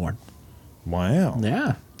son was born. Wow.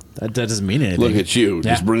 Yeah, that doesn't mean anything. Look at you,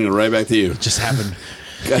 just bringing it right back to you. It just happened.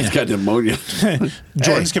 Guy's got pneumoniya.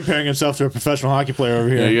 Jordan's comparing himself to a professional hockey player over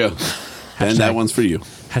here. There you go. And that one's for you.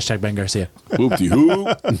 Hashtag Ben Garcia.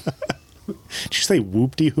 Whoop-de-hoop. Did you say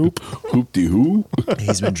whoop-de-hoop? Whoop-de-hoop.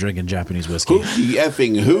 He's been drinking Japanese whiskey.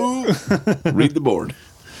 Whoop-de-effing-who. Read the board.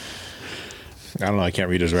 I don't know. I can't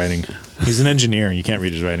read his writing. He's an engineer, and you can't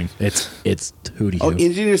read his writing. It's hootie. Oh,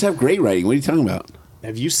 engineers have great writing. What are you talking about?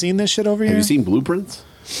 Have you seen this shit over here? Have you seen blueprints?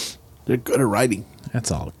 They're good at writing. That's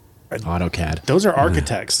all AutoCAD. Those are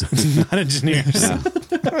architects, not engineers. Yeah.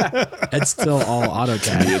 It's still all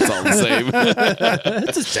AutoCAD. It's all the same.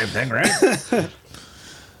 It's the same thing, right?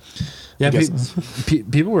 Yeah, guess-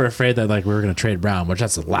 people were afraid that like we were going to trade Brown, which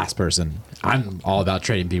that's the last person. I'm all about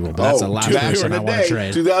trading people, but that's the last back person in I the want to day,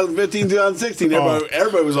 trade. 2015, 2016,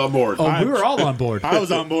 everybody was on board. Oh, we were all on board. I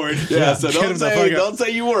was on board. yeah, so Get him the fuck up. don't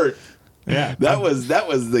say you weren't. Yeah, That was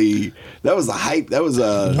the hype. That was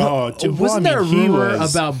Oh, dude, well, Wasn't I there a mean, he rumor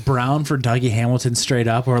was- about Brown for Dougie Hamilton straight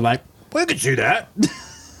up? Or like, we could see that.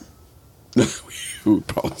 we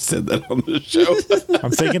probably said that on the show.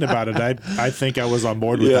 I'm thinking about it. I think I was on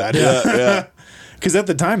board with that. yeah. Because at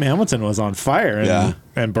the time, Hamilton was on fire,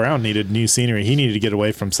 and Brown needed new scenery. He needed to get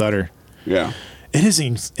away from Sutter. Yeah. It is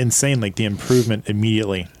insane, like the improvement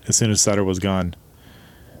immediately as soon as Sutter was gone.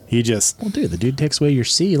 He just Well, dude, the dude takes away your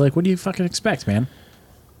C. Like, what do you fucking expect, man?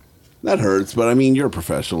 That hurts, but I mean, you're a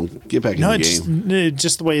professional. Get back in the game.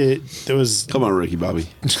 just the way it was. Come on, Ricky Bobby.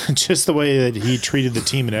 Just the way that he treated the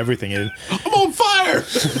team and everything. I'm on fire.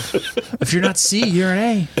 If you're not C, you're an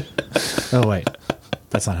A. Oh, wait.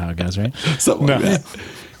 That's not how it goes, right? Something like No. that.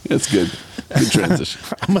 That's good. Good transition.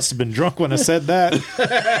 I must have been drunk when I said that. You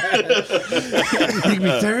can be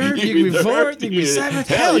third, you can be fourth, you can be seventh.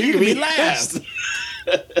 Hell, you can be last.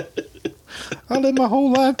 I lived my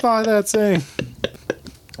whole life by that saying.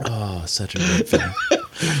 Oh, such a great film.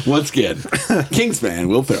 Once again, Kings fan,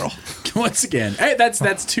 Will Ferrell. Once again. Hey,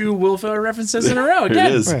 that's two Will Ferrell references in a row Here again.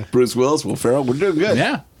 it is. Bruce Willis, Will Ferrell. We're doing good.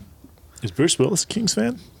 Yeah. Is Bruce Willis a Kings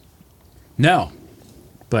fan? No.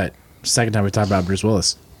 But second time we talk about Bruce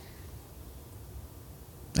Willis.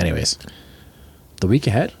 Anyways. The week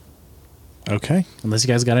ahead. Okay. Unless you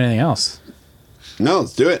guys got anything else. No,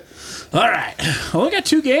 let's do it. All right. Well, we got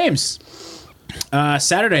two games.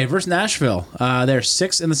 Saturday versus Nashville. They're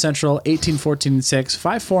 6 in the Central, 18-14-6,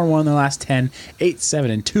 5-4-1 in the last 10,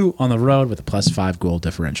 8-7-2 on the road with a +5 goal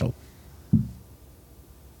differential.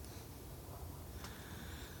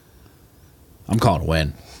 I'm calling a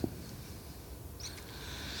win.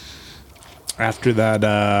 After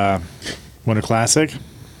that Winter Classic,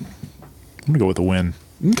 I'm going to go with a win.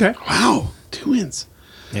 Okay. Wow. 2 wins.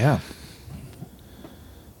 Yeah.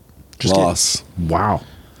 Loss. Wow.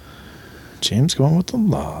 James going with the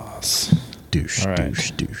loss. Douche, All right.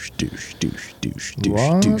 douche, douche, douche, douche, douche,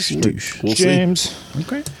 Loss. douche, douche, douche. We'll see. James.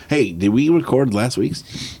 Okay. Hey, did we record last week's?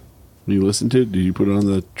 Did you listen to it? Did you put it on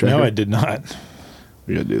the tracker? No, I did not.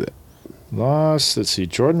 We got to do that. Loss. Let's see.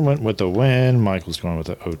 Jordan went with the win. Michael's going with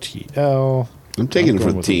the OTL. I'm taking it for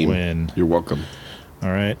going the with a team. win. You're welcome. All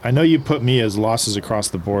right. I know you put me as losses across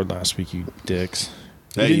the board last week, you dicks.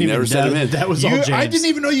 Hey, didn't you never even- said him in. That was all You, James. I didn't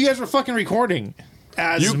even know you guys were fucking recording.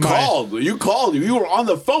 You called. You called. You were on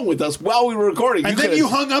the phone with us while we were recording. And then could've- you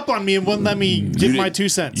hung up on me and wouldn't let me give my 2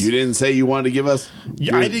 cents. You didn't say you wanted to give us.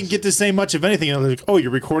 Yeah, I didn't get to say much of anything. I was like, oh,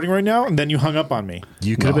 you're recording right now? And then you hung up on me.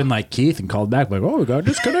 You could have been like Keith and called back like, oh, we got Yeah,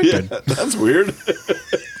 disconnected. that's weird.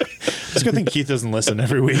 It's a good thing Keith doesn't listen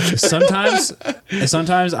every week. Sometimes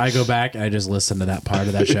I go back and I just listen to that part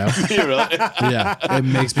of that show. Yeah, it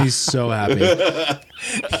makes me so happy.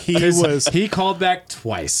 He called back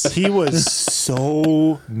twice. He was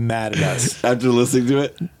so mad at us. After listening to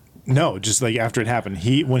it, No, just like after it happened.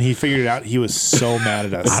 When he figured it out, he was so mad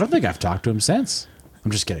at us. I don't think I've talked to him since.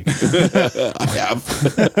 I'm just kidding. I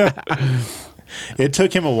have. It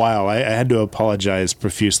took him a while. I had to apologize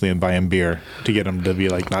profusely and buy him beer to get him to be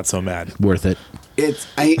like not so mad. Worth it.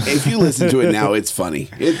 If you listen to it now, it's funny.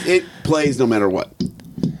 It plays no matter what.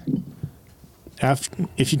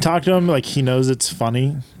 If you talk to him, like he knows it's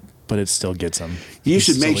funny, but it still gets him. You He's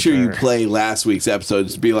should still make a sure you terror. play last week's episode.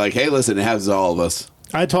 Just be like, hey, listen, it has all of us.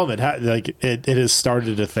 I told him it has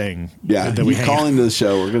started a thing. Yeah, that we you hang call up. into the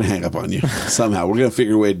show, we're gonna hang up on you somehow. We're gonna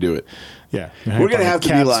figure a way to do it. Yeah, We're gonna have to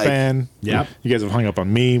be Cats like- fan. Yep. You guys have hung up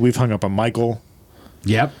on me. We've hung up on Michael.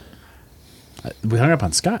 Yep. We hung up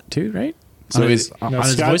on Scott too, right? So on his, it- on no,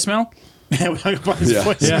 his Scott- voicemail. Yeah, we hung up on his Yeah.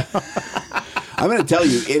 voice. Yeah. I'm gonna tell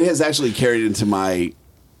you, it has actually carried into my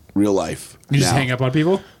real life. You just now. hang up on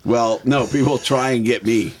people. Well, no, people try and get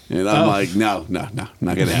me, and I'm Oh. like, no, not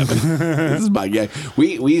gonna happen. This is my gag.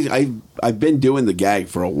 I've been doing the gag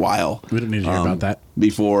for a while. We don't need to hear about that.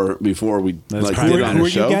 Before we like private. did it on Who a are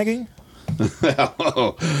show. you gagging?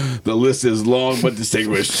 The list is long but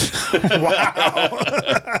distinguished.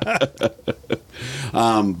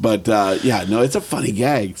 But yeah, no, it's a funny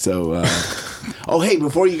gag. So, oh hey,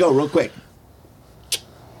 before you go, real quick.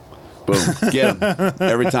 Boom, get him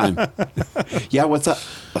every time. Yeah, what's up?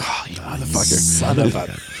 Oh, you motherfucker! Son of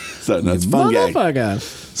a. So no, it's a fun gag. Motherfucker.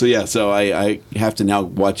 So yeah, so I have to now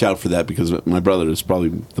watch out for that because my brother is probably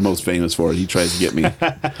the most famous for it. He tries to get me,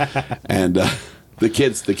 and the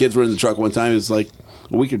kids were in the truck one time. It was like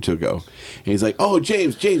a week or two ago, and he's like, "Oh,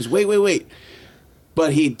 James, wait."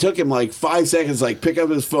 But he took him like 5 seconds, like pick up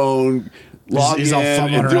his phone, log He's in, all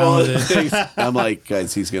fumbling and do around all with the it. things. I'm like,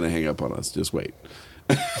 guys, he's going to hang up on us. Just wait.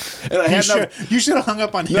 And I You had no, should have hung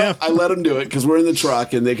up on no, him. I let him do it because we're in the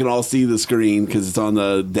truck and they can all see the screen because it's on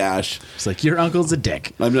the dash. It's like, your uncle's a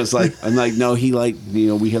dick. I'm like, no, he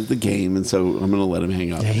we have the game, and so I'm gonna let him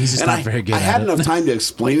hang up. Yeah, he's just and not very good I at had it. enough time to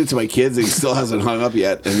explain it to my kids, and he still hasn't hung up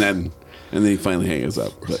yet. And then he finally hangs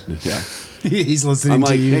up. But yeah, He's listening I'm to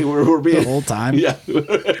like, you hey, we're being the whole time. Yeah,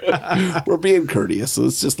 we're being courteous. So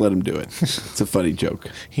let's just let him do it. It's a funny joke.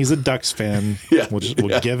 He's a Ducks fan. Yeah,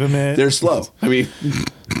 We'll give him it. They're slow. I mean,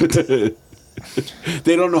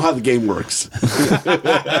 they don't know how the game works.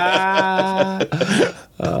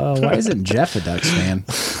 Why isn't Jeff a Ducks fan?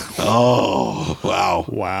 Oh, wow.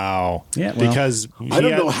 Wow. Yeah, well, because I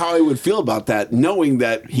don't know how I would feel about that, knowing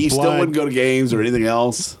that he still Blood. wouldn't go to games or anything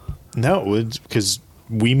else. No, it was because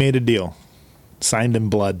we made a deal, signed in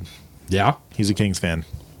blood. Yeah. He's a Kings fan.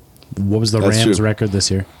 What was the That's Rams true. record this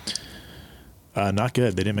year? Not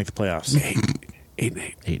good. They didn't make the playoffs.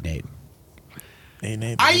 8-8. 8-8.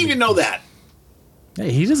 8-8. I even know that.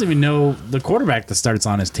 Hey, he doesn't even know the quarterback that starts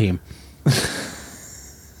on his team.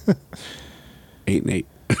 8-8.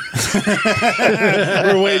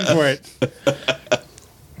 We're waiting for it.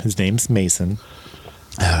 His name's Mason.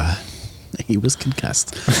 He was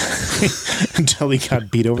concussed. Until he got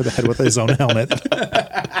beat over the head with his own helmet.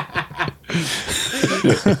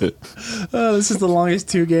 Oh, this is the longest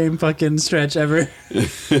 2-game fucking stretch ever.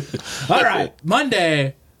 All right,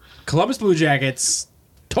 Monday, Columbus Blue Jackets.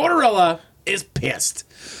 Tortorella is pissed.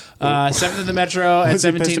 7th in the Metro at What's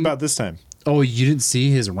he pissed 17. about this time? Oh, you didn't see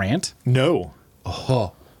his rant? No.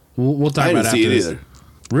 Oh, we'll talk I about didn't it see after it this. either.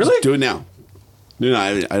 Really? Do it now. No,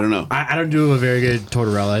 I don't know. I don't do a very good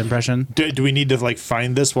Tortorella impression. Do we need to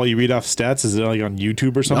find this while you read off stats? Is it on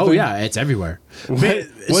YouTube or something? Oh yeah, it's everywhere. What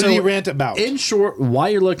did he rant about? In short, while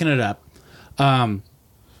you're looking it up,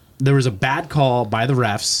 there was a bad call by the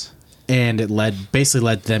refs, and it basically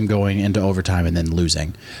led them going into overtime and then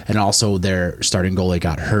losing. And also, their starting goalie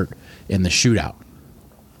got hurt in the shootout,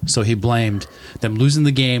 so he blamed them losing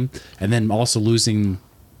the game and then also losing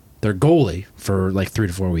their goalie for 3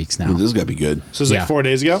 to 4 weeks now. This is going to be good. So it's Yeah. 4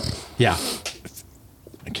 days ago? Yeah.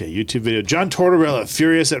 Okay, YouTube video. John Tortorella,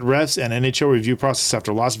 furious at refs and NHL review process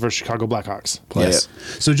after loss versus Chicago Blackhawks. Play Yes. it.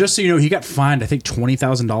 So just so you know, he got fined, I think,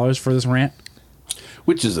 $20,000 for this rant.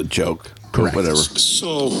 Which is a joke. Correct. Whatever.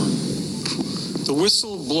 So the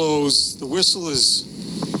whistle blows. The whistle is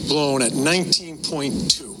blown at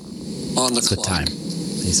 19.2 on the It's the clock. time.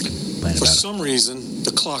 He's complaining For about it. some reason,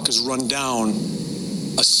 the clock is run down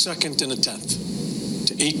a second and a tenth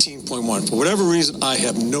to 18.1. For whatever reason, I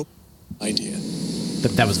have no idea.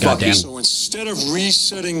 But that was Fucking- goddamn. So instead of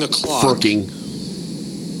resetting the clock, Forking.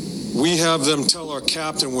 we have them tell our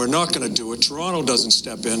captain we're not going to do it. Toronto doesn't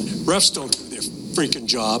step in. Refs don't do their freaking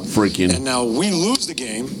job. Freaking. And now we lose the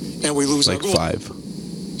game and we lose our goal. 5.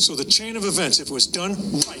 So the chain of events, if it was done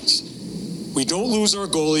right, we don't lose our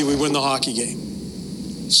goalie, we win the hockey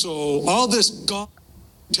game. So all this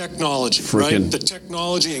technology, Freaking. right? The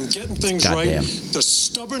technology and getting things Goddamn. right. The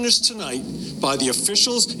stubbornness tonight by the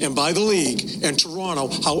officials and by the league and Toronto,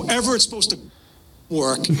 however it's supposed to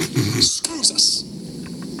work, screws us.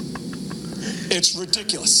 It's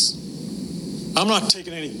ridiculous. I'm not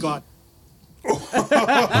taking any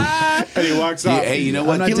And he walks off. Hey, you know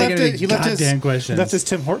what? I'm not He left, taking any it, he, left his, goddamn he questions. left his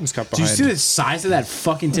Tim Hortons cup Did you behind. see the size of that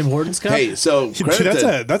fucking Tim Hortons cup? Hey, so Dude,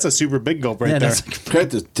 credit, that's a super big gulp right Yeah, there. that's-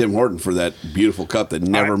 credit to Tim Horton for that beautiful cup that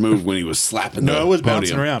never moved when he was slapping No, the it was podium.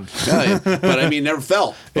 bouncing around. Yeah, but I mean, never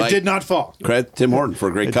fell. It did not fall. Credit to Tim Horton for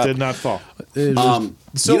a great It cup. did not fall.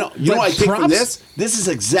 So, you know but what I take from props- this? This is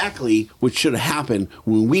exactly what should have happened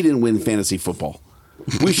when we didn't win fantasy football.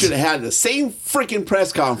 We should have had the same freaking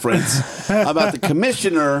press conference about the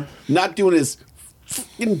commissioner not doing his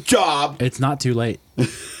freaking job. It's not too late.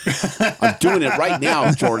 I'm doing it right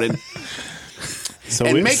now, Jordan. So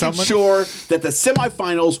And making sure that the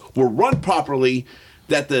semifinals were run properly,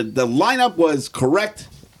 that the lineup was correct,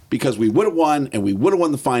 because we would have won and we would have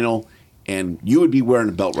won the final, and you would be wearing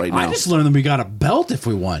a belt right now. I just learned that we got a belt if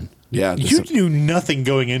we won. Yeah, You knew nothing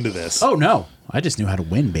going into this. Oh, no. I just knew how to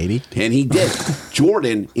win, baby. and he did.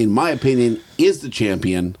 Jordan, in my opinion, is the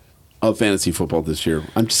champion of fantasy football this year.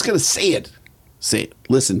 I'm just going to say it. Say it.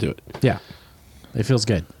 Listen to it. Yeah. It feels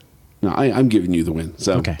good. No, I'm giving you the win.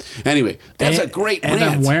 So, Okay. Anyway, that's And- a great and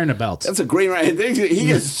rant. I'm wearing a belt. That's a great rant. He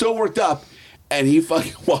gets so worked up, and he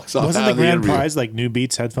fucking walks off. Wasn't out the of the grand interview. prize like New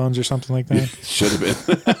Beats headphones or something like that? Should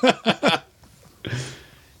have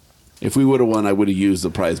been. If we would have won, I would have used the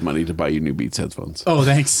prize money to buy you new Beats headphones. Oh,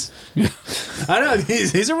 thanks. I know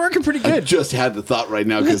these are working pretty I good. just had the thought right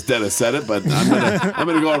now because Dennis said it, but I'm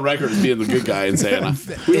gonna go on record as being the good guy and saying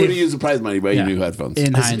we would have used the prize money to buy you new headphones.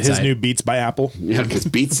 In hindsight, His new Beats by Apple. Yeah, because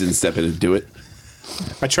Beats didn't step in and do it.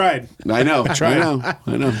 I tried. I know.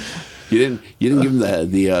 I know. You didn't give him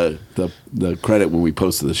the credit when we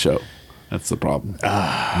posted the show. That's the problem.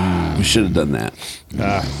 We should have done that.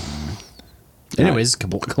 Anyways,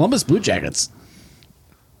 Columbus Blue Jackets.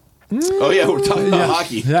 Oh yeah, we're talking about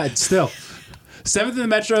hockey. Yeah, it's still 7th in the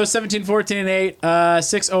Metro, 17-14-8,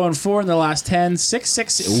 6-0-4 in the last 10,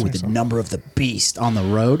 6-6. Ooh, the number of the beast on the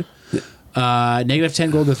road. Negative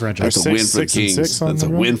 10 goal differential. That's a win for the 6 and Kings. 6 on That's a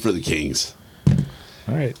the road? win for the Kings.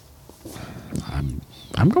 All right.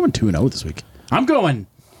 I'm going 2-0 this week. I'm going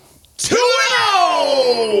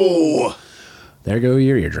 2-0. There go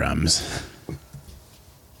your eardrums.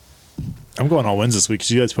 I'm going all wins this week because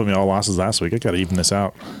you guys put me all losses last week. I got to even this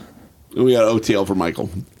out. We got OTL for Michael.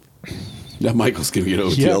 Yeah, Michael's gonna get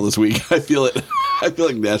OTL this week. I feel it. I feel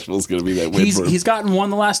like Nashville's gonna be that win for him. He's gotten one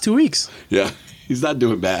the last 2 weeks. Yeah, he's not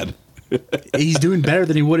doing bad. He's doing better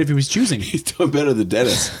than he would if he was choosing. He's doing better than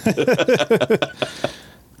Dennis.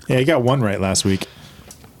 Yeah, he got one right last week.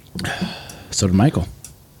 So did Michael.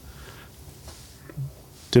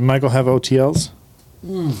 Did Michael have OTLs?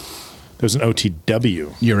 There's an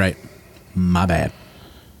OTW. You're right. My bad.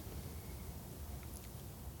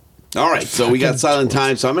 All right, so we got silent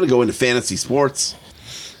time, so I'm going to go into fantasy sports.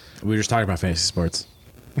 We were just talking about fantasy sports.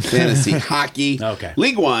 Fantasy hockey. Okay.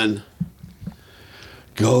 League One.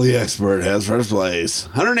 Goalie expert has first place.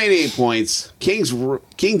 188 points.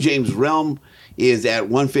 King James Realm is at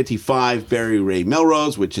 155. Barry Ray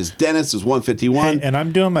Melrose, which is Dennis, is 151. Hey, and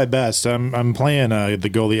I'm doing my best. I'm playing the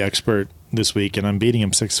goalie expert this week, and I'm beating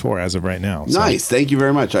him 6-4 as of right now. So Nice. Thank you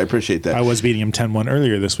very much. I appreciate that. I was beating him 10-1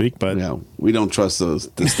 earlier this week, but Yeah, we don't trust the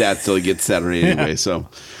stats till it gets Saturday anyway. So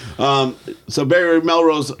Barry Ray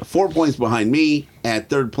Melrose 4 points behind me at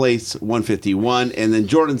third place, 151, and then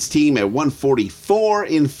Jordan's team at 144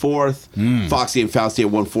 in fourth. Foxy and Fausty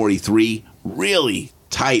at 143. Really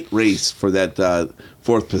tight race for that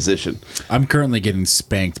fourth position. I'm currently getting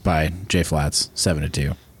spanked by Jay Flats,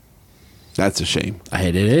 7-2. That's a shame.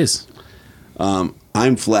 It is.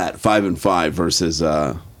 I'm flat 5-5 versus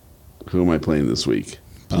who am I playing this week?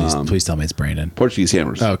 Please tell me it's Brandon. Portuguese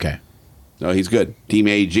Hammers. Oh, okay. No, he's good. Team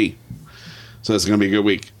AG. So it's going to be a good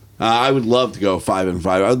week. I would love to go 5-5.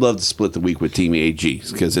 I would love to split the week with Team AG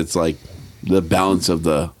because it's like the balance of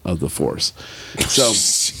the force. So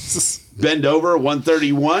Bend Over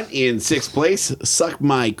 131 in sixth place. Suck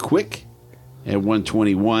My Quick at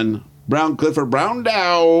 121. Brown Clifford Brown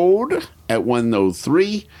Dowd at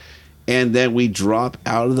 103. And then we drop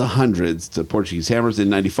out of the hundreds to Portuguese Hammers in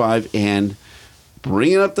 95. And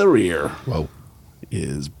bringing up the rear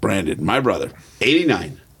is Brandon, my brother,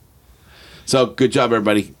 89. So good job,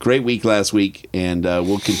 everybody. Great week last week. And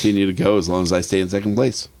we'll continue to go as long as I stay in second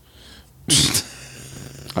place.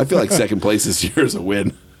 I feel like second place this year is a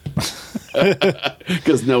win.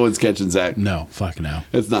 Because no one's catching Zach. No, fuck no.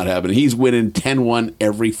 It's not happening. He's winning 10-1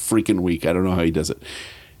 every freaking week. I don't know how he does it.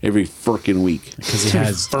 Every freaking week. Because he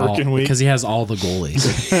has all the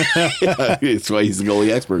goalies. Yeah, that's why he's the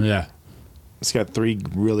goalie expert. Yeah. he's got 3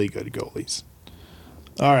 really good goalies.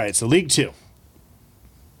 All right, so League 2.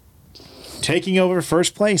 Taking over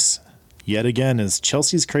first place yet again is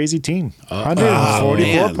Chelsea's crazy team.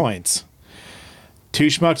 144 points. 2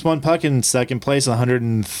 Schmucks, 1 Puck in second place,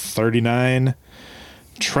 139.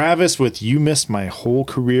 Travis with You Missed My Whole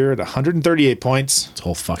Career at 138 points. It's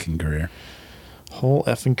whole fucking career. Whole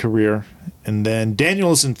effing career. And then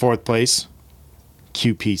Daniel is in fourth place.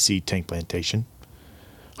 QPC Tank Plantation.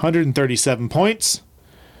 137 points.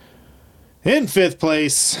 In fifth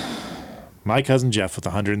place, my cousin Jeff with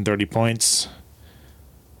 130 points.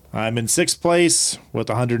 I'm in sixth place with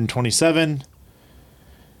 127.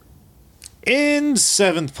 In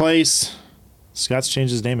seventh place, Scott's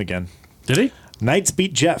changed his name again. Did he? Knights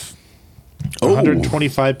beat Jeff.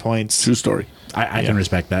 125 points. True story. I can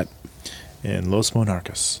respect that. And Los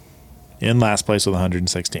Monarcas in last place with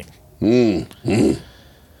 116.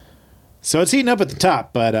 So it's heating up at the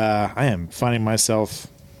top, but I am finding myself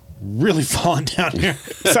really falling down here.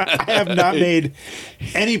 So I have not made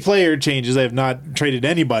any player changes. I have not traded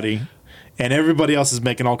anybody, and everybody else is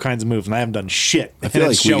making all kinds of moves, and I haven't done shit. I feel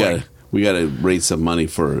like we got to raise some money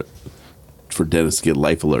for Dennis to get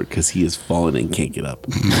Life Alert because he has fallen and can't get up.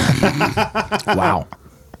 Wow.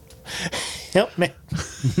 Help me.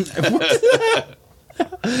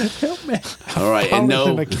 Help me. All right, and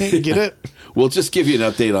no, I can't get it. We'll just give you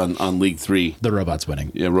an update on League 3. The robot's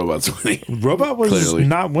winning. Yeah, robot's winning. Robot was Clearly.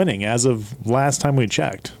 not winning as of last time we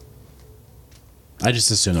checked. I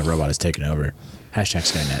just assume the robot is taking over. Hashtag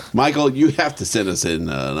Skynet. Michael, you have to send us in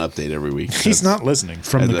an update every week. He's not listening.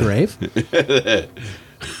 From the grave?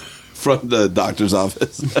 From the doctor's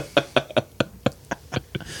office.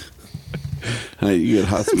 You get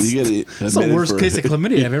hospital. You get That's the worst case of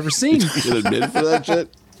chlamydia I've ever seen. You get admitted for that shit?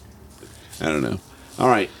 I don't know. All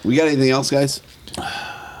right. We got anything else, guys?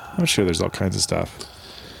 I'm sure there's all kinds of stuff.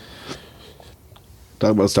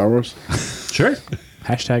 Talk about Star Wars? Sure.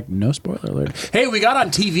 Hashtag no spoiler alert. Hey, we got on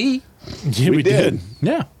TV. Yeah, we did.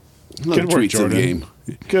 Yeah. Good work, treats of the Jordan.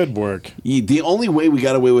 game. Good work. The only way we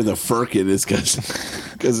got away with a Firkin is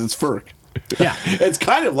because it's Firk. Yeah. It's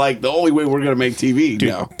kind of like the only way we're going to make TV Dude,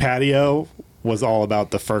 now. Patio was all about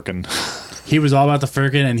the Firkin. He was all about the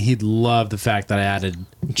Firkin, and he loved the fact that I added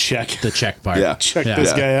Check. the check part. Yeah. Check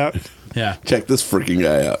this guy out. Yeah. Check this freaking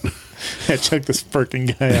guy out. Yeah, check this Firkin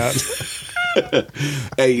guy out.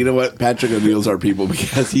 Hey, you know what? Patrick O'Neill's our people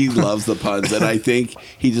because he loves the puns, and I think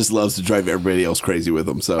he just loves to drive everybody else crazy with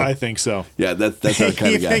them. So I think so. yeah, that's our kind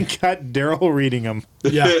He of guy. even got Daryl reading him.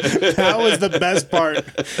 Yeah. That was the best part.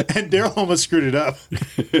 And Daryl almost screwed it up.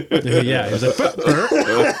 Yeah. He was like,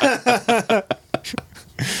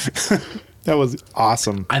 That was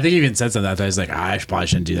awesome. I think he even said something that day. He's like, I probably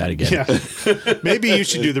shouldn't do that again. Yeah. Maybe you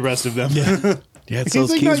should do the rest of them. Yeah, it's He's those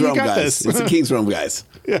like, King's "No, you Realm got guys. this." It's the King's Realm guys.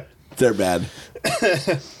 Yeah. They're bad.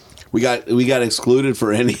 we got excluded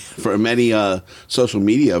from any social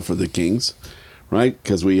media for the Kings, right?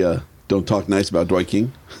 Because we don't talk nice about Dwight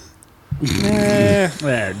King. There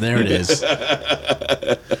it is.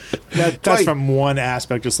 That's from one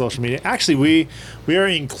aspect of social media. Actually, we are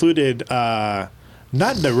included, not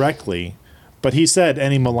directly, but he said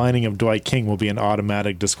any maligning of Dwight King will be an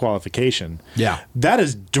automatic disqualification. Yeah. That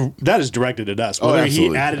is directed at us. Whether he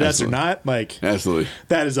absolutely. added Absolutely. us or not, like Absolutely.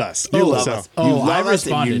 that is us. You love So- us. Oh, You love I us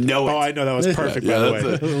and you responded. know it. Oh, I know that was perfect. Yeah, by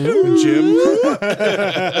the that's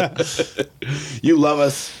way, Jim. You love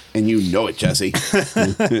us and you know it, Jesse.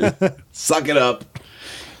 Suck it up.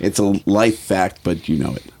 It's a life fact, but you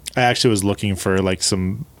know it. I actually was looking for like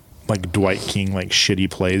some like Dwight King like shitty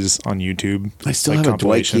plays on YouTube. I still like have a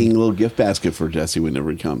Dwight compilation. King little gift basket for Jesse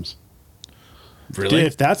whenever he comes. Dude,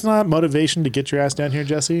 if that's not motivation to get your ass down here,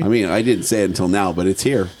 Jesse, I mean, I didn't say it until now, but it's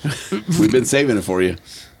here. We've been saving it for you.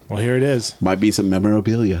 well, here it is. Might be some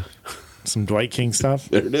memorabilia. Some Dwight King stuff.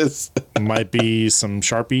 There it is. Might be some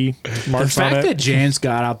Sharpie The marks on fact it. that James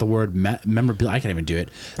got out the word memorabilia, I can't even do it.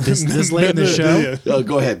 This late in the show, Oh,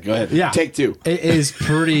 go ahead. yeah, Take two. It is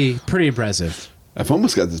pretty impressive. I've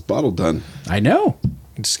almost got this bottle done. I know.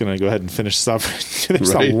 I'm just gonna go ahead and finish this up.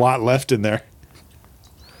 There's Right. a lot left in there.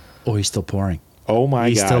 Oh, he's still pouring. Oh my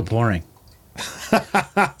He's god! still pouring.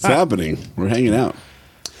 It's happening. We're hanging out.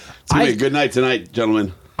 It's going to be a good night tonight,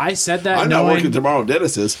 gentlemen. I said that I'm not knowing working tomorrow.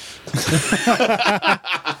 Dennis is.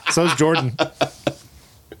 So's Jordan.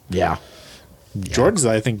 Yeah. Jordan's,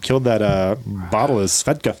 I think, killed that bottle of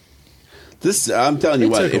Svedka. This, I'm telling you It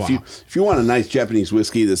what, took a if you want a nice Japanese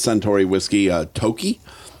whiskey, the Suntory whiskey Toki,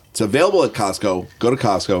 it's available at Costco. Go to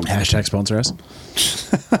Costco. Hashtag sponsor us.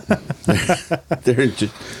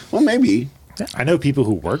 Well, maybe. I know people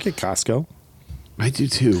who work at Costco. I do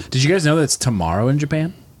too. Did you guys know that it's tomorrow in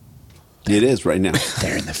Japan? It is right now.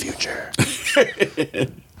 They're in the future.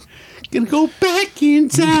 Gonna go back in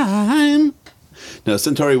time. No,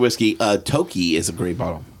 Suntory whiskey Toki is a great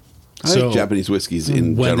bottle. I So, like Japanese whiskeys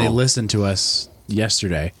in When they general. listened to us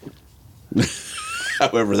yesterday,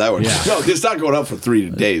 However that works. Yeah. No, it's not going up for 3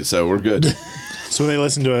 days, so we're good. So they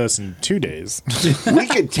listen to us in 2 days. We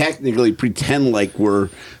could technically pretend like we're.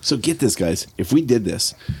 So get this, guys. If we did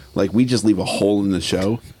this, like we just leave a hole in the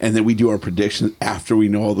show, and then we do our predictions after we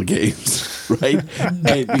know all the games, right?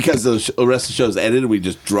 And because the rest of the show's edited, we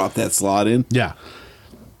just drop that slot in, yeah,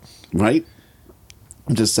 right?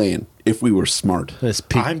 I'm just saying, if we were smart. this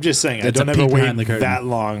peak. I'm just saying, I It's a don't ever peek wait behind the curtain. that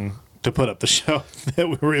long to put up the show that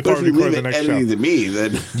we were But if you recording leave the it next editing show. to me,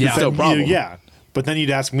 then Yeah. it's no Then problem. yeah, but then you'd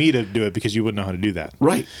ask me to do it because you wouldn't know how to do that.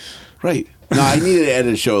 Right. No, I need to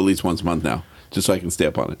edit a show at least once a month now, just so I can stay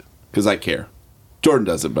up on it, because I care. Jordan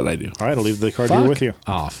doesn't, but I do. All right, I'll leave the card Fuck here with you.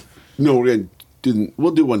 off. No,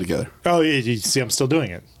 we'll do one together. Oh, yeah, you see, I'm still doing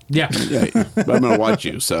it. Yeah, Yeah, but I'm gonna watch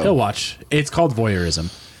you. he'll So watch. It's called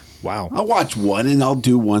voyeurism. Wow. I'll watch one, and I'll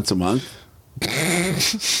do once a month.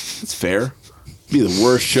 It's fair. Be the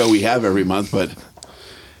worst show we have every month, but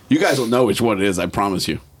you guys will know which one it is. I promise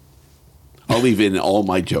you. I'll leave in all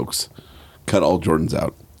my jokes. Cut all Jordan's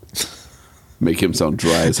out. Make him sound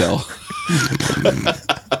dry as hell.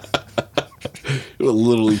 It'll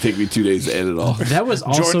literally take me 2 days to edit all. That was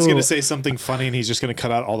also Jordan's going to say something funny, and he's just going to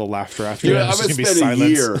cut out all the laughter after. Dude, it. I'm It's gonna just be spend a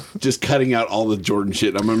silence. year just cutting out all the Jordan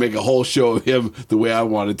shit. I'm gonna make a whole show of him the way I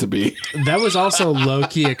want it to be. that was also low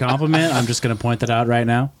key a compliment. I'm just going to point that out right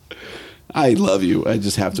now. I love you. I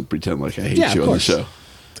just have to pretend like I hate Yeah, you of on the course. show.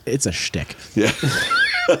 It's a shtick. Yeah,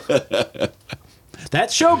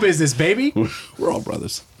 That's show business, baby. we're all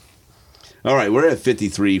brothers. All right, we're at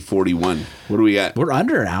 53:41. What do we got? We're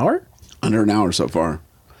under an hour. Under an hour so far.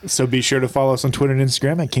 So be sure to follow us on Twitter and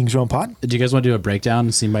Instagram at Kings Realm Pod. Do you guys want to do a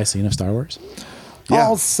breakdown scene by scene of Star Wars? Yeah.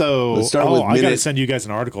 Also, Let's start with I got to minute- send you guys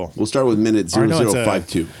an article. We'll start with minute Or no,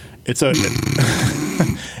 0052. It's a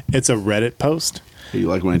it's a Reddit post. Hey, you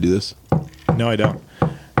like when I do this? No, I don't.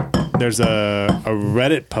 There's a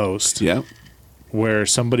Reddit post Yeah. where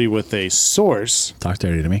somebody with a source Talk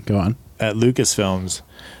dirty to me. Go on. at Lucasfilms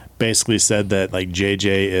basically said that like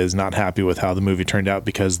JJ is not happy with how the movie turned out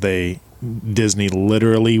because Disney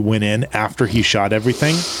literally went in after he shot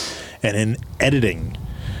everything and in editing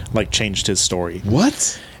like changed his story.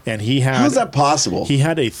 What? And he had How's that possible? He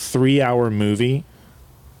had a 3-hour movie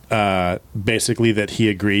basically that he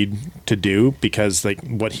agreed to do because like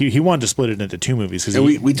what he wanted to split it into 2 movies And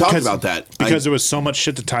we talked about that. because there was so much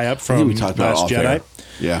shit to tie up I think from we talked about it Last off Jedi. air.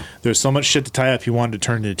 Yeah. There was so much shit to tie up. He wanted to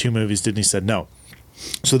turn it into 2 movies. Disney said no.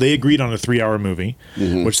 So they agreed on a 3-hour movie,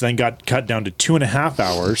 which then got cut down to 2.5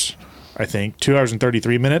 hours. I think 2 hours and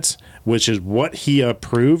 33 minutes, which is what he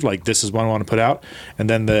approved. Like, this is what I want to put out. And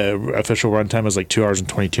then the official runtime was like 2 hours and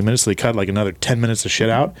 22 minutes. So they cut like another 10 minutes of shit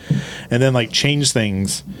out and then like change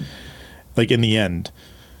things like in the end.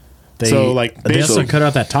 They also basically, cut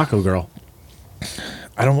out that taco girl.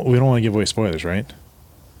 we don't want to give away spoilers, right?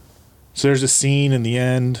 So there's a scene in the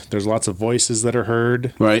end. There's lots of voices that are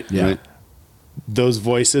heard. Right. Yeah. Right. Those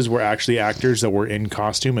voices were actually actors that were in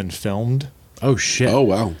costume and filmed Oh shit. Oh,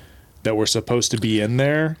 wow. that were supposed to be in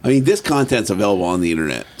there. I mean, this content's available on the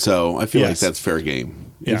internet, so I feel like Yes. that's fair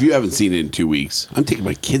game. Yeah. If you haven't seen it in 2 weeks, I'm taking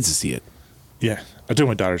my kids to see it. Yeah, I took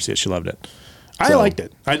my daughter to see it. She loved it. I So- liked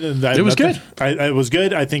it. It was good. It was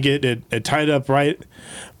good. I think it tied up right.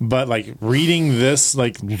 But like reading this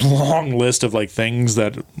like long list of like things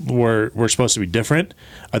that were supposed to be different,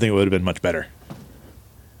 I think it would have been much better.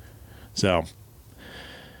 So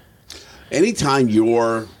Anytime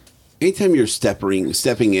you're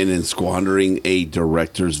stepping in and squandering a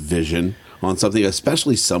director's vision on something,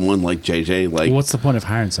 especially someone like JJ, like Well, what's the point of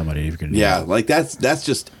hiring somebody if you're gonna do yeah, that? like that's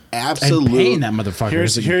just And absolute. paying that motherfucker.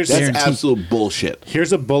 Here's- is a here's- That's guarantee. absolute bullshit.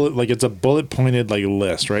 here's a bullet, like it's a bullet pointed like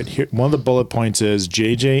list, right? Here, one of the bullet points is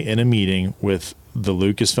JJ in a meeting with the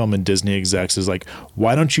Lucasfilm and Disney execs is like,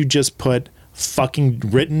 why don't you just put fucking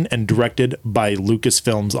written and directed by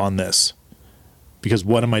Lucasfilms on this? Because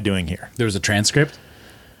what am I doing here? There was a transcript.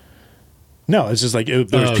 No, it's just like there's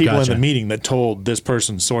Oh, people gotcha. in the meeting that told this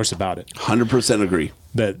person's source about it. 100% agree.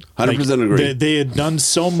 That 100% agree. They had done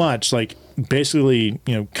so much, like basically,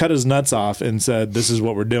 cut his nuts off and said, "This is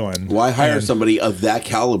what we're doing." Why hire And somebody of that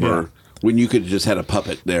caliber when you could have just had a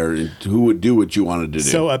puppet there who would do what you wanted to do?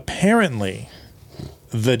 So apparently,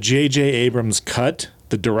 the J.J. Abrams cut,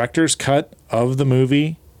 the director's cut of the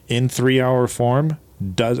movie in 3-hour form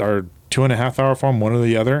or 2.5-hour form, one or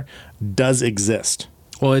the other, does exist.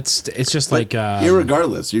 Well, it's just like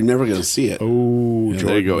irregardless, you're never going to see it. Oh, Yeah,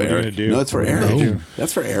 there you go, what are you Eric. gonna do? No, that's for What are you Eric. gonna do?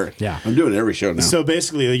 That's for Eric. Yeah. I'm doing it every show now. So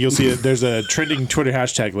basically, you'll see there's a trending Twitter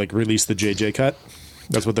hashtag like release the JJ cut.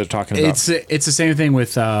 That's what they're talking about. it's the same thing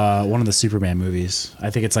with one of the Superman movies. I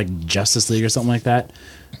think it's like Justice League or something like that.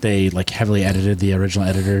 They like heavily edited the original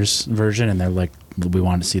editor's version, and they're like, we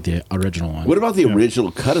wanted to see the original one. what about the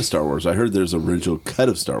original cut of Star Wars? I heard there's an original cut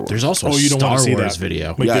of Star Wars. There's also a you don't Star want to see Wars that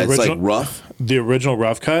video. Like yeah, the it's like original- rough. The original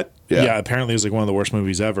rough cut. Yeah. Yeah, apparently it was like one of the worst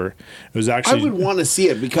movies ever. It was I actually would want to see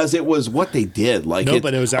it because it was what they did. Like, No,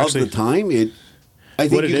 but it was actually- of the time. I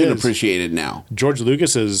think What you it can is- appreciate it now. George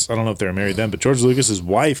Lucas's. I don't know if they were married then, but George Lucas's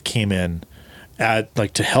wife came in at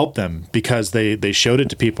like to help them because they showed it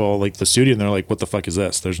to people like the studio and they're like, what the fuck is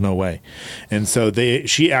this? There's no way. And so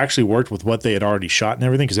she actually worked with what they had already shot and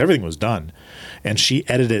everything because everything was done, and she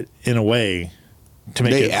edited it in a way to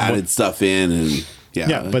make They it added stuff in and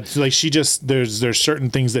yeah, but like she just there's certain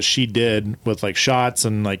things that she did with like shots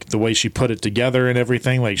and like the way she put it together and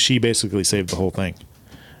everything. Like she basically saved the whole thing.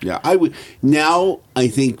 yeah, I would now. I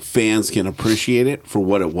think fans can appreciate it for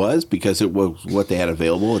what it was because it was what they had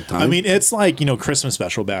available at the time. I mean, it's like Christmas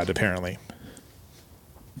special bad apparently.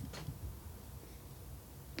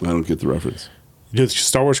 I don't get the reference. The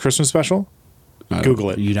Star Wars Christmas special. I don't- Google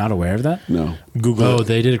Are it. you not aware of that? No. Google Oh, it.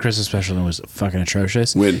 they did a Christmas special and it was fucking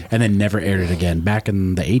atrocious. When? And then never aired it again. Back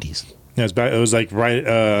in the 80s. Yeah, it was like right.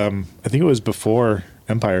 I think it was before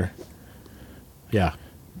Empire. Yeah.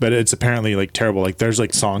 but it's apparently like terrible. Like there's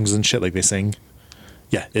like songs and shit like they sing.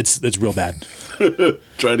 Yeah, it's real bad.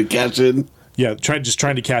 Trying to catch in. Yeah, trying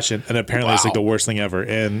to cash it, and apparently it's like the worst thing ever.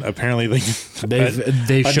 And apparently, like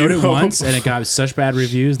They've A showed New it Hope. once, and it got such bad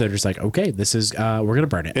reviews. They're just like, okay, this is we're gonna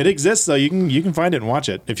burn it. It exists though. You can find it and watch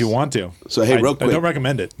it if you want to. So, hey, real I quick. don't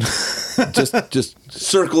recommend it. just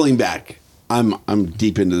circling back. I'm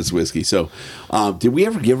deep into this whiskey. So, did we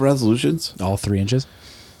ever give resolutions? All 3 inches.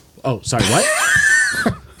 Oh, sorry.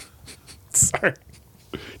 What? Sorry,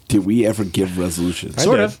 Did we ever give resolutions?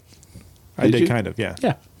 Sort did. of. I Did did you? kind of. Yeah,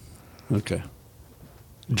 Yeah. Okay.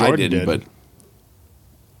 Jordan I didn't, did. but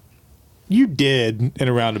You did in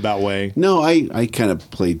a roundabout way. no, I kind of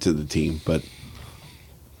played to the team, but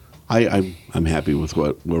I'm happy with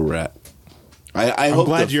where we're at. I I'm hope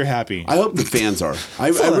glad you're happy. I hope the fans are. I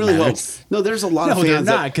all that really hope. matters. No, there's a lot of No, fans.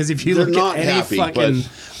 they're not, because if you they're look not at any happy, fucking but-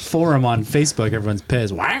 forum on Facebook, everyone's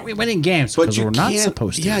pissed. Why aren't we winning games? But Because you we're not can't-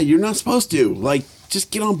 supposed to. Yeah, you're not supposed to. Like,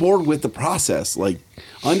 just get on board with the process. Like,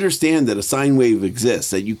 understand that a sine wave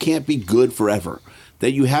exists. That you can't be good forever.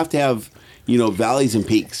 That you have to have, valleys and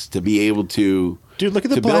peaks to be able to. Dude, look at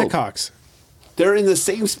the to build. Blackhawks, They're in the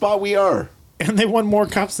same spot we are. and they won more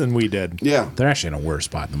cups than we did. Yeah, They're actually in a worse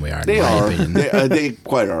spot than we are. they in my are. opinion. They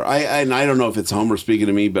quite are. I don't know if it's Homer speaking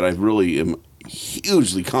to me, but I really am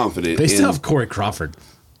hugely confident. They still have Corey Crawford.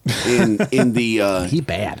 in the He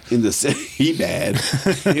bad. in the he bad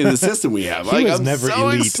in the system we have. Like, was I'm never so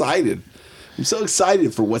elite. excited. I'm so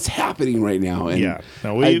excited for what's happening right now. And Yeah,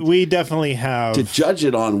 no, we definitely to have. judge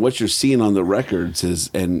it on what you're seeing on the records is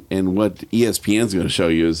and what ESPN's going to show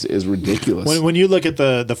you is ridiculous. When you look at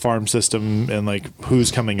the farm system and like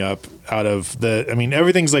who's coming up out of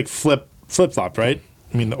everything's like flip flop, right?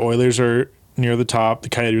 I mean, the Oilers are near the top, the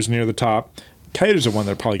Coyotes are near the top. Coyotes are one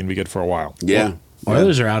that are probably going to be good for a while. yeah.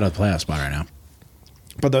 Oilers are out of the playoff spot right now.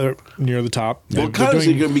 But they're near the top. Well, They're Coyotes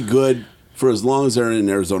are doing- going to be good for as long as they're in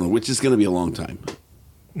Arizona, which is going to be a long time.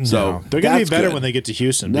 So No, they're going to be that's better good. when they get to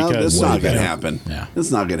Houston. No, because that's not going to happen. Yeah.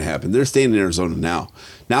 That's not going to happen. They're staying in Arizona now.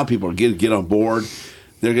 Now people are going to get on board.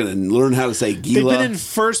 They're going to learn how to say They've Gila. been in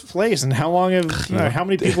first place, and how long have how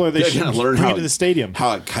many people are they They're going to learn bring how to the stadium?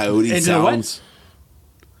 How a coyote Into the what? sounds.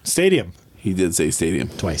 Stadium, He did say stadium.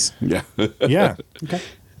 Twice. Yeah. yeah.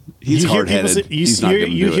 He's you hear hard people headed. say, He's not going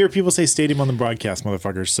to you do hear it. people say stadium on the broadcast,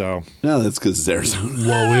 motherfuckers. So No, that's because it's Arizona.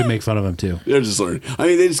 Well, we make fun of him too. They're just learning. I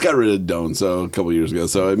mean, they just got rid of Doan a couple years ago.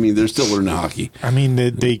 So I mean, they're still learning hockey. I mean,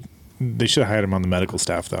 they should have hired him on the medical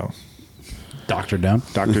staff though. Dr. Dumb.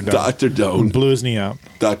 Dr. Doan. Dr. Doan. blew his knee out.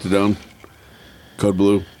 Dr. Doan. Code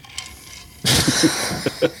Blue.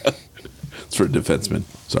 It's for a defenseman.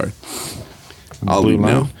 Sorry. I'll Blue leave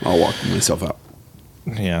line? now. I'll walk myself out.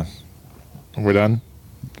 Yeah, we're done.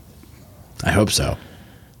 I hope so.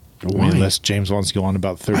 Unless James wants to go on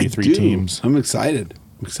about I 33 do. teams. I'm excited.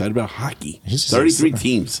 I'm excited about hockey. He's just 33 excited.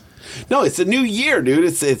 teams. No, it's a new year, dude.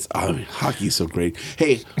 It's hockey's so great.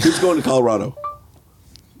 Hey, who's going to Colorado?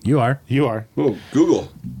 You are. You are. Oh,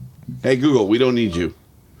 Google. Hey, Google, we don't need you.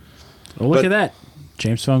 Oh, look But- at that.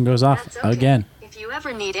 James' phone goes off That's okay. again. If you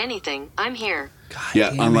ever need anything, I'm here. Yeah,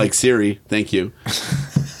 unlike Siri. Thank you.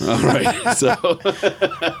 All right. So,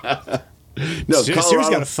 no, Siri's Colorado.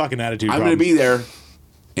 got a fucking attitude I'm problem. going to be there.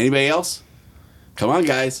 Anybody else? Come on,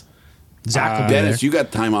 guys. Zach will be there. Dennis, you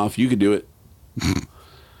got time off. You can do it.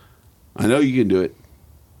 I know you can do it.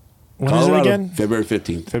 When is it Colorado, again? February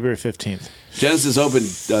 15th. February 15th. Genesis Open.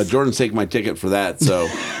 Jordan's taking my ticket for that, so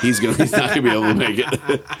he's not gonna be able to make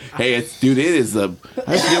it. Hey, it is the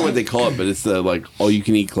I forget what they call it, but it's the like all you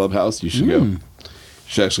can eat clubhouse. You should go. You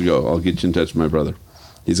should actually go. I'll get you in touch with my brother.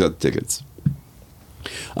 He's got the tickets.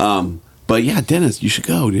 But yeah, Dennis, you should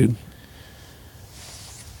go, dude.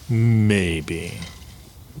 Maybe.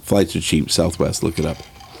 Flights are cheap. Southwest, look it up.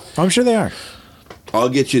 I'm sure they are. I'll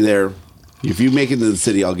get you there. If you make it to the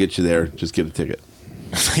city, I'll get you there. Just get a ticket.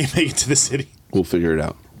 You make it to the city. We'll figure it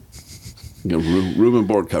out. You know, room and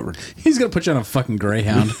board covered. He's going to put you on a fucking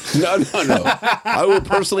Greyhound. No. I will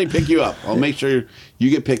personally pick you up. I'll make sure you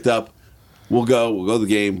get picked up. We'll go to the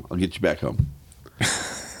game. I'll get you back home.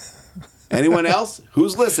 Anyone else?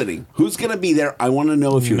 Who's listening? Who's going to be there? I want to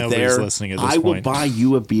know if you're Nobody's there. listening at this I will point. buy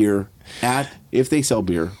you a beer if they sell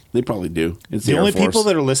beer. They probably do. It's The Air only Force. people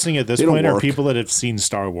that are listening at this They don't point are work. people that have seen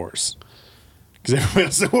Star Wars. Because everybody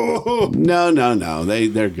else, whoa. No.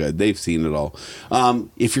 They're good. They've seen it all.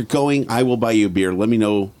 If you're going, I will buy you a beer. Let me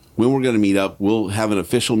know when we're going to meet up. We'll have an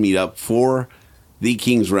official meetup for the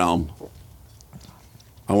King's Realm.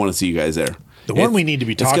 I want to see you guys there. The one we need to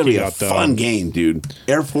be It's gonna talking be about, a though. fun game, dude.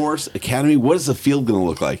 Air Force Academy. What is the field going to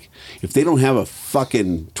look like if they don't have a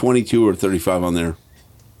fucking 22 or 35 on there?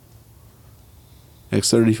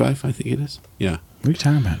 X-35, I think it is. Yeah. What are you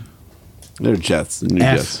talking about? They're jets. The new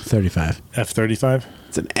jets. F-35. F-35?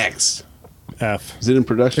 It's an X. F. Is it in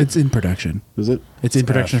production? It's in production. Is it? It's in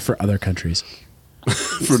production for other countries.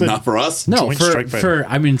 Not for us? No, Joint Strike Fighter.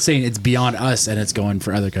 I'm saying it's beyond us, and it's going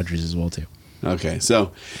for other countries as well too. Okay,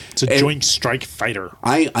 so It's a Joint Strike Fighter.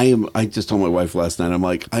 I just told my wife last night, I'm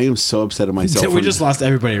like, I am so upset at myself. So we just lost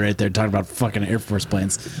everybody right there talking about fucking Air Force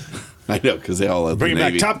planes. I know, because they all have Bring it the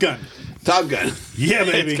back. Navy. Top Gun. Top Gun. Yeah,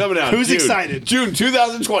 baby. It's coming out. Who's June. excited? June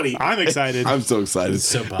 2020. I'm excited. I'm so excited.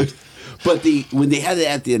 So pumped. But when they had it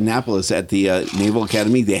at the Annapolis at the Naval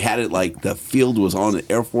Academy, they had it like the field was on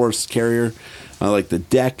the Air Force carrier, like the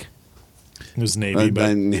deck. It was Navy,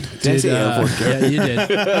 but Did I say Air Force carrier? Yeah, you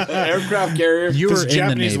did. Aircraft carrier. You were this in the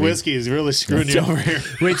Japanese Navy. whiskey is really screwing you over here.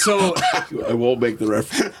 Wait, so I won't make the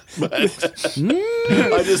reference. But I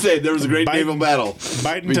just say there was a great naval battle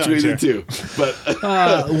biting between tongues the two. But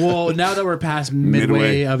well, now that we're past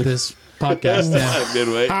midway of this podcast,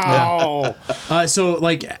 midway. Ow. so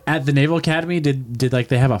like at the Naval Academy, did like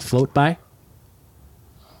they have a float by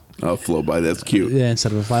Oh, flow by. That's cute.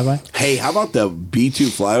 instead of a flyby? Hey, how about the B-2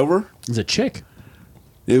 flyover? It's a chick.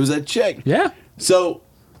 It was a chick. Yeah. So,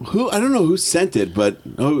 I don't know who sent it, but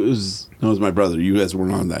it was my brother. You guys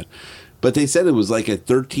weren't on that. But they said it was like a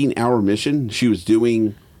 13-hour mission. She was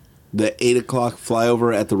doing the 8 o'clock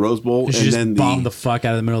flyover at the Rose Bowl. She just bombed the fuck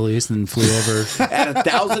out of the Middle East and flew over. At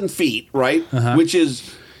 1,000 feet, right? Uh-huh. Which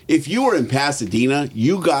is, if you were in Pasadena,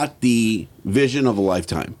 you got the vision of a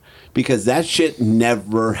lifetime. Because that shit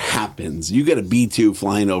never happens. You get a B-2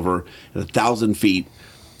 flying over at 1,000 feet.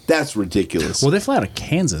 That's ridiculous. Well, they fly out of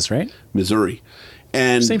Kansas, right? Missouri.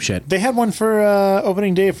 And Same shit. They had one for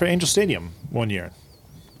opening day for Angel Stadium one year.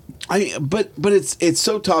 But it's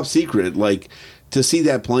so top secret, like to see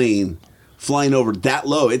that plane flying over that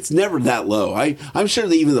low. It's never that low. I'm sure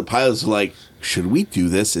that even the pilots are like, should we do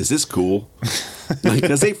this? Is this cool?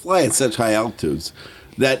 Because they fly at such high altitudes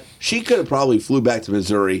that she could have probably flew back to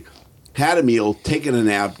Missouri, had a meal, taken a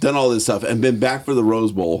nap, done all this stuff, and been back for the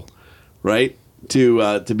Rose Bowl, right? To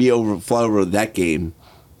fly over that game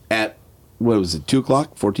at what was it, 2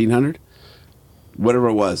 o'clock, 1400, whatever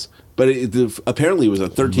it was. But apparently it was a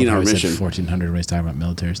 13-hour mission. 1400 when he's talking about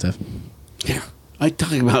military stuff. Yeah, I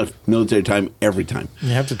talk about military time every time. You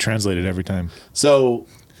have to translate it every time. So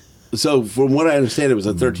from what I understand, it was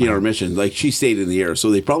a 13-hour mission. Like she stayed in the air,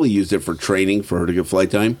 so they probably used it for training for her to get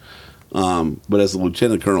flight time. But as a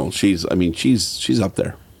lieutenant colonel, she's up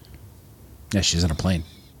there. Yeah, she's on a plane.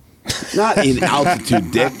 Not in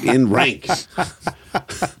altitude, Dick, in rank.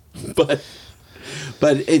 but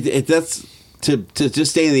that's to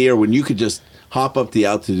just stay in the air when you could just hop up the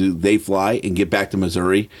altitude they fly and get back to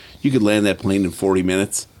Missouri. You could land that plane in 40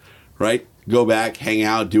 minutes, right? Go back, hang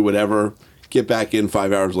out, do whatever, get back in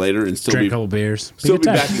 5 hours later, and still Drink be a couple beers. Still Good be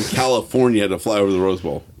time. back in California to fly over the Rose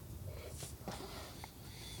Bowl.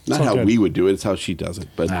 Not all how good. we would do it; it's how she does it.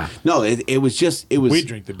 But Ah. no, it was just it was. We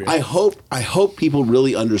drink the beer. I hope people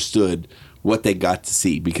really understood what they got to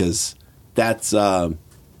see because that's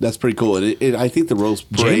pretty cool. And I think the Rose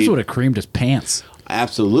Parade. James would have creamed his pants.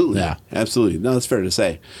 Absolutely. Yeah. Absolutely. No, that's fair to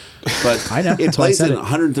say. But I know. it That's why I plays said in it.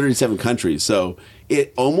 137 countries. So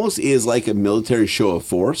it almost is like a military show of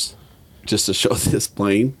force just to show this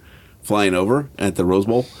plane flying over at the Rose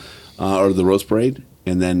Bowl or the Rose Parade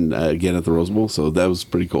and then again at the Rose Bowl. So that was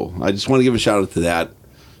pretty cool. I just want to give a shout out to that.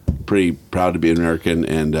 Pretty proud to be an American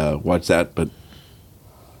and watch that. But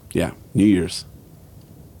yeah, New Year's.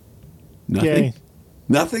 Nothing. Yay.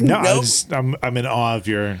 Nothing? No, Nope. I'm in awe of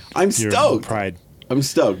your I'm your stoked. pride. I'm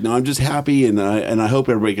stoked. No, I'm just happy, and I hope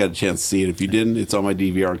everybody got a chance to see it. If you didn't, it's on my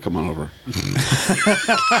DVR. Come on over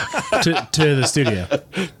to the studio.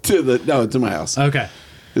 to my house. Okay.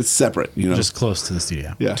 It's separate, you know. Just close to the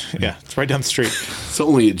studio. yeah, Yeah, it's right down the street. It's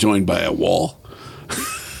only joined by a wall.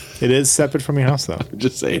 It is separate from your house, though.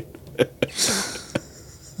 Just saying.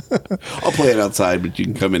 I'll play it outside, but you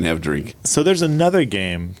can come in and have a drink. So there's another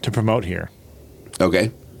game to promote here.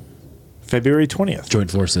 Okay, February 20th.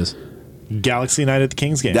 Joint forces. Galaxy Night at the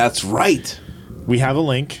Kings game. that's right. We have a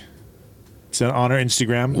link. It's on our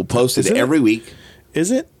Instagram. We'll post it Is every week.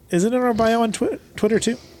 Is it in our bio on Twitter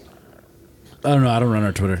too? I don't know. I don't run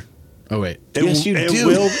our Twitter. Oh, wait. Yes, you it do.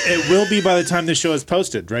 It will be by the time this show is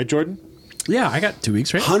posted, right, Jordan? Yeah, I got 2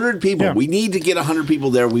 weeks, right? 100 people. Yeah. We need to get 100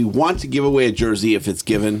 people there. We want to give away a jersey if it's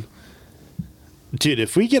given. Dude,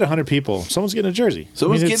 if we get 100 people, someone's getting a jersey.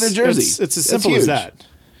 Someone's getting a jersey. It's as That's simple as huge. that.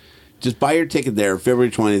 Just buy your ticket there, February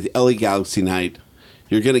 20th, LA Galaxy Night.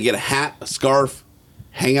 You're going to get a hat, a scarf,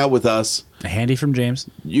 hang out with us. A handy from James.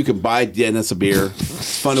 You can buy Dennis a beer.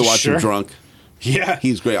 It's fun to watch Sure. him drunk. Yeah.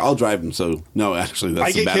 He's great. I'll drive him. So no, actually, that's I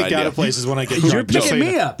a get bad kicked idea. out of places when I get You're drunk. just so picking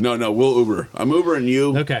you me know. up. No, we'll Uber. I'm Ubering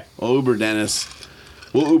you. Okay. I'll Uber Dennis.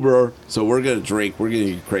 We'll Uber. So we're gonna drink. We're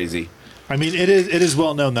gonna get crazy. I mean, it is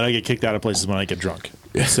well known that I get kicked out of places when I get drunk.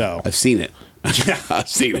 So I've seen it. I've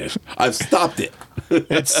seen it. I've stopped it.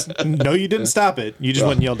 it's no, you didn't stop it. You just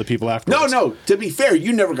went and yelled at people afterwards. No. To be fair,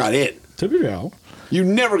 you never got in. To be real. You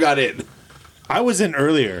never got in. I was in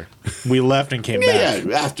earlier. We left and came back.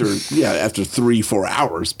 Yeah, after 3-4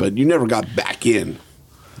 hours, but you never got back in.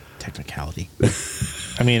 Technicality.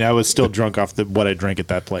 I mean, I was still drunk off what I drank at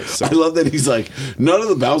that place. So. I love that he's like, none of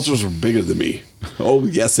the bouncers were bigger than me. Oh,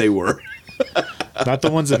 yes, they were. Not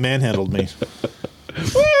the ones that manhandled me.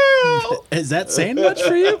 Well, Is that saying much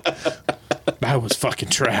for you? I was fucking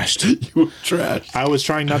trashed. you were trash. I was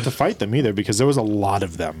trying not to fight them either because there was a lot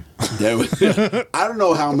of them. I don't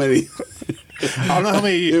know how many. I don't know how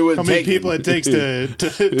many people it takes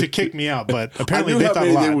to kick me out, but apparently I knew they how thought a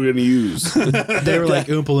many lot. they were going to use. They were like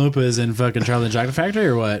Oompa Loompas in fucking Charlie and the Chocolate Factory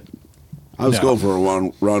or what? I was No. going for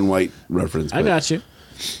a Ron White reference. I but- got you.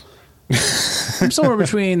 I'm somewhere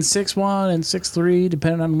between 6'1" and 6'3",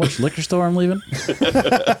 depending on which liquor store I'm leaving.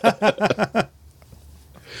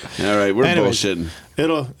 All right, we're Anyways, bullshitting.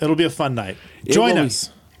 It'll be a fun night. It Join will be.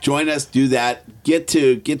 us. Join us. Do that. Get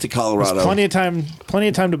to Colorado. There's plenty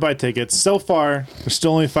of time to buy tickets. So far, there's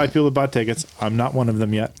still only 5 people that bought tickets. I'm not one of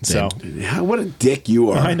them yet. So What a dick you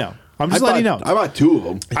are. I know. I'm just letting you know. I bought 2 of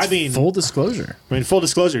them. I mean, Full disclosure. full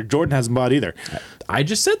disclosure, Jordan hasn't bought either. I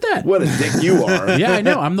just said that. What a dick you are. Yeah, I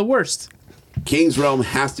know. I'm the worst. King's Realm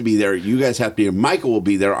has to be there. You guys have to be there. Michael will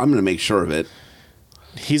be there. I'm going to make sure of it.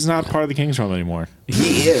 He's not part of the King's Realm anymore.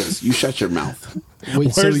 He is. You shut your mouth.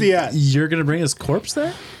 Wait, Where's he at? You're going to bring his corpse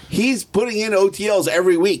there? He's putting in OTLs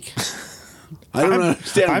every week. I don't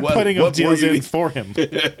understand. I'm what, putting what more OTLs you in need- for him.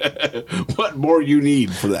 What more you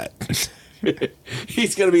need for that?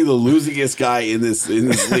 He's going to be the losingest guy in this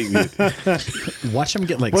league. Watch him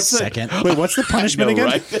get like second. What's the punishment know,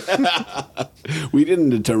 again? right? We didn't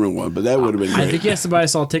determine one, but that would have been great. I think he has to buy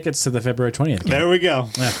us all tickets to the February 20th game. There we go.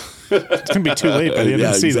 It's gonna be too late by the end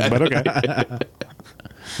of the season, but okay.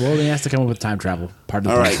 Well, then he has to come up with time travel. Part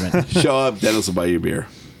of the All right, punishment. show up. Dennis will buy you beer.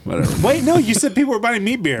 Whatever. Wait, no, you said people were buying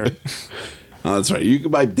me beer. Oh, that's right. You can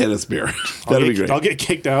buy Dennis beer. That'll be great. I'll get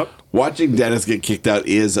kicked out. Watching Dennis get kicked out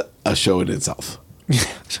is a show in itself.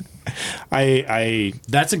 I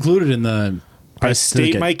That's included in the I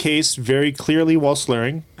state my case very clearly while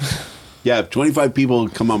slurring. Yeah, if 25 people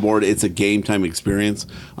come on board, it's a game time experience.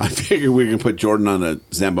 I figured we were going to put Jordan on a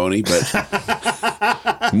Zamboni,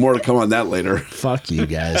 but more to come on that later. Fuck you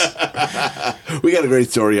guys. We got a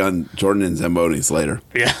great story on Jordan and Zambonis later.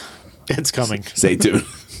 Yeah, it's coming. Stay tuned.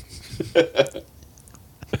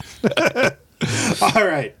 All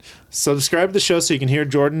right. Subscribe to the show so you can hear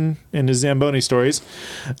Jordan and his Zamboni stories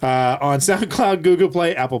on SoundCloud, Google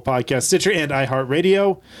Play, Apple Podcasts, Stitcher, and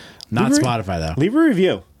iHeartRadio. Not Leave a- Spotify, though. Leave a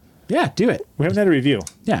review. Yeah, do it. We haven't had a review.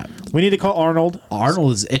 Yeah. We need to call Arnold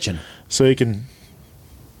Arnold is itching. so he can.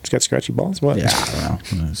 He's got scratchy balls. What? Yeah, I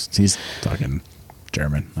don't know. He's talking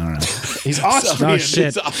German. I don't know. He's Austrian. Oh,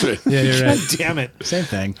 shit. Yeah, you're right. God damn it. Same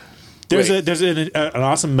thing. There's an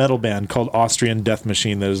awesome metal band called Austrian Death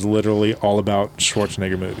Machine that is literally all about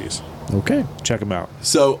Schwarzenegger movies. Okay. Check them out.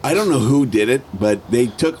 So I don't know who did it, but they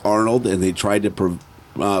took Arnold and they tried to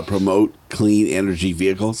promote clean energy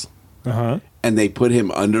vehicles. And they put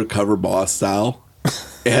him undercover boss style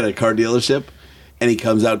at a car dealership. And he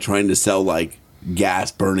comes out trying to sell like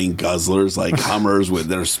gas burning guzzlers, like Hummers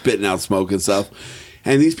that are spitting out smoke and stuff.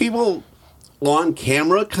 And these people on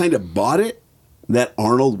camera kind of bought it that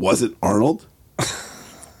Arnold wasn't Arnold.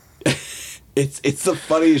 It's the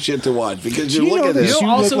funniest shit to watch because you look at this. You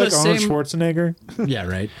also look like the Arnold same- Schwarzenegger. Yeah,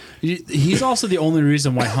 right. He's also the only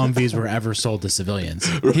reason why Humvees were ever sold to civilians.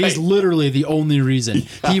 He's literally the only reason.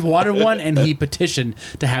 He wanted one and he petitioned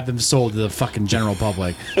to have them sold to the fucking general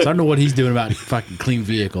public. So I don't know what he's doing about fucking clean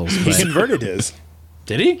vehicles. He But converted his.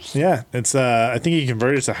 did he? Yeah, it's. I think he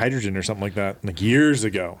converted it to hydrogen or something like that, like years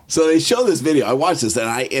ago. So they show this video. I watched this and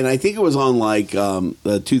I think it was on like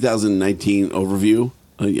the 2019 overview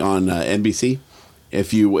on NBC.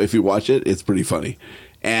 If you watch it, it's pretty funny.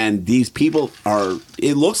 And these people are.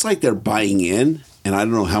 It looks like they're buying in, and I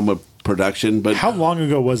don't know how much production, but How long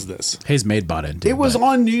ago was this? His maid bought into it was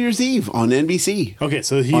on New Year's Eve on NBC. Okay,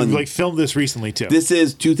 so he On- like filmed this recently too. This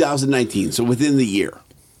is 2019, so within the year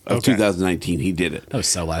of Okay. 2019, he did it. That was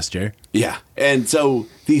so last year. Yeah, and so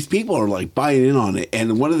these people are like buying in on it.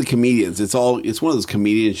 And one of the comedians, it's one of those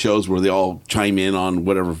comedian shows where they all chime in on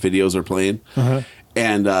whatever videos are playing.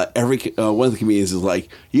 And every one of the comedians is like,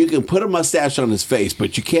 you can put a mustache on his face,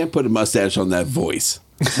 but you can't put a mustache on that voice.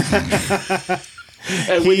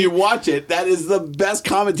 And when you watch it, that is the best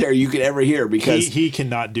commentary you could ever hear because he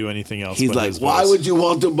cannot do anything else. he's but like, his why voice. would you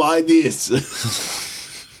want to buy this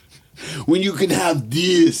when you can have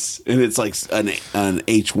this? And it's like an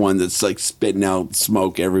H1 that's like spitting out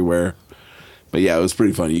smoke everywhere. But yeah, it was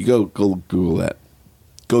pretty funny. You go Google that.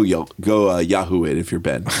 Go Yahoo it if you're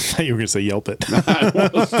Ben. I thought you were going to say Yelp it.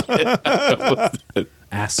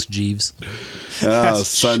 Ask Jeeves. Oh,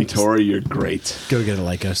 Suntory, you're great. Go get a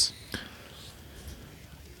Lycos.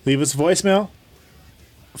 Leave us a voicemail.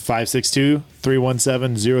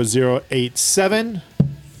 562-317-0087.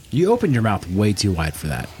 You opened your mouth way too wide for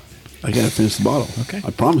that. I gotta finish the bottle. Okay.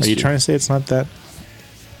 I promise Are you trying to say it's not that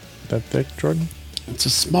thick, Jordan? It's a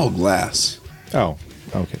small glass. Oh,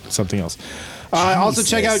 okay. Something else. Also,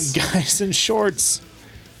 check out Guys in Shorts.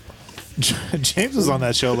 James was on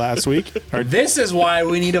that show last week. This is why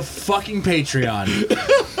we need a fucking Patreon.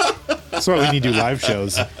 That's why we need to do live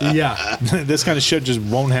shows. Yeah. This kind of shit just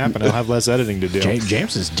won't happen. I'll have less editing to do.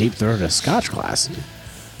 James is deep throated a Scotch glass.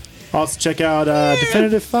 Also, check out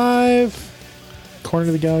Definitive 5, Corner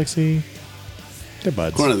of the Galaxy. They're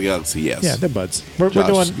buds. Corner of the Galaxy, yes. Yeah, they're buds. We're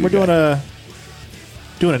doing a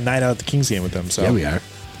night out at the Kings game with them. So Yeah, we are.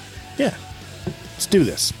 yeah, let's do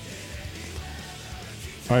this.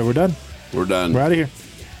 All right, we're done. We're done. We're out of here.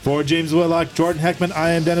 For James Whitlock, Jordan Heckman,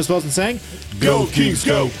 I am Dennis Wilson saying, Go Kings,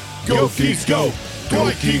 go! Go Kings, go!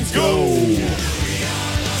 Go Kings, go!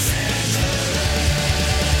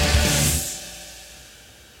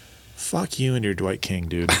 fuck you and your Dwight King,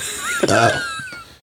 dude.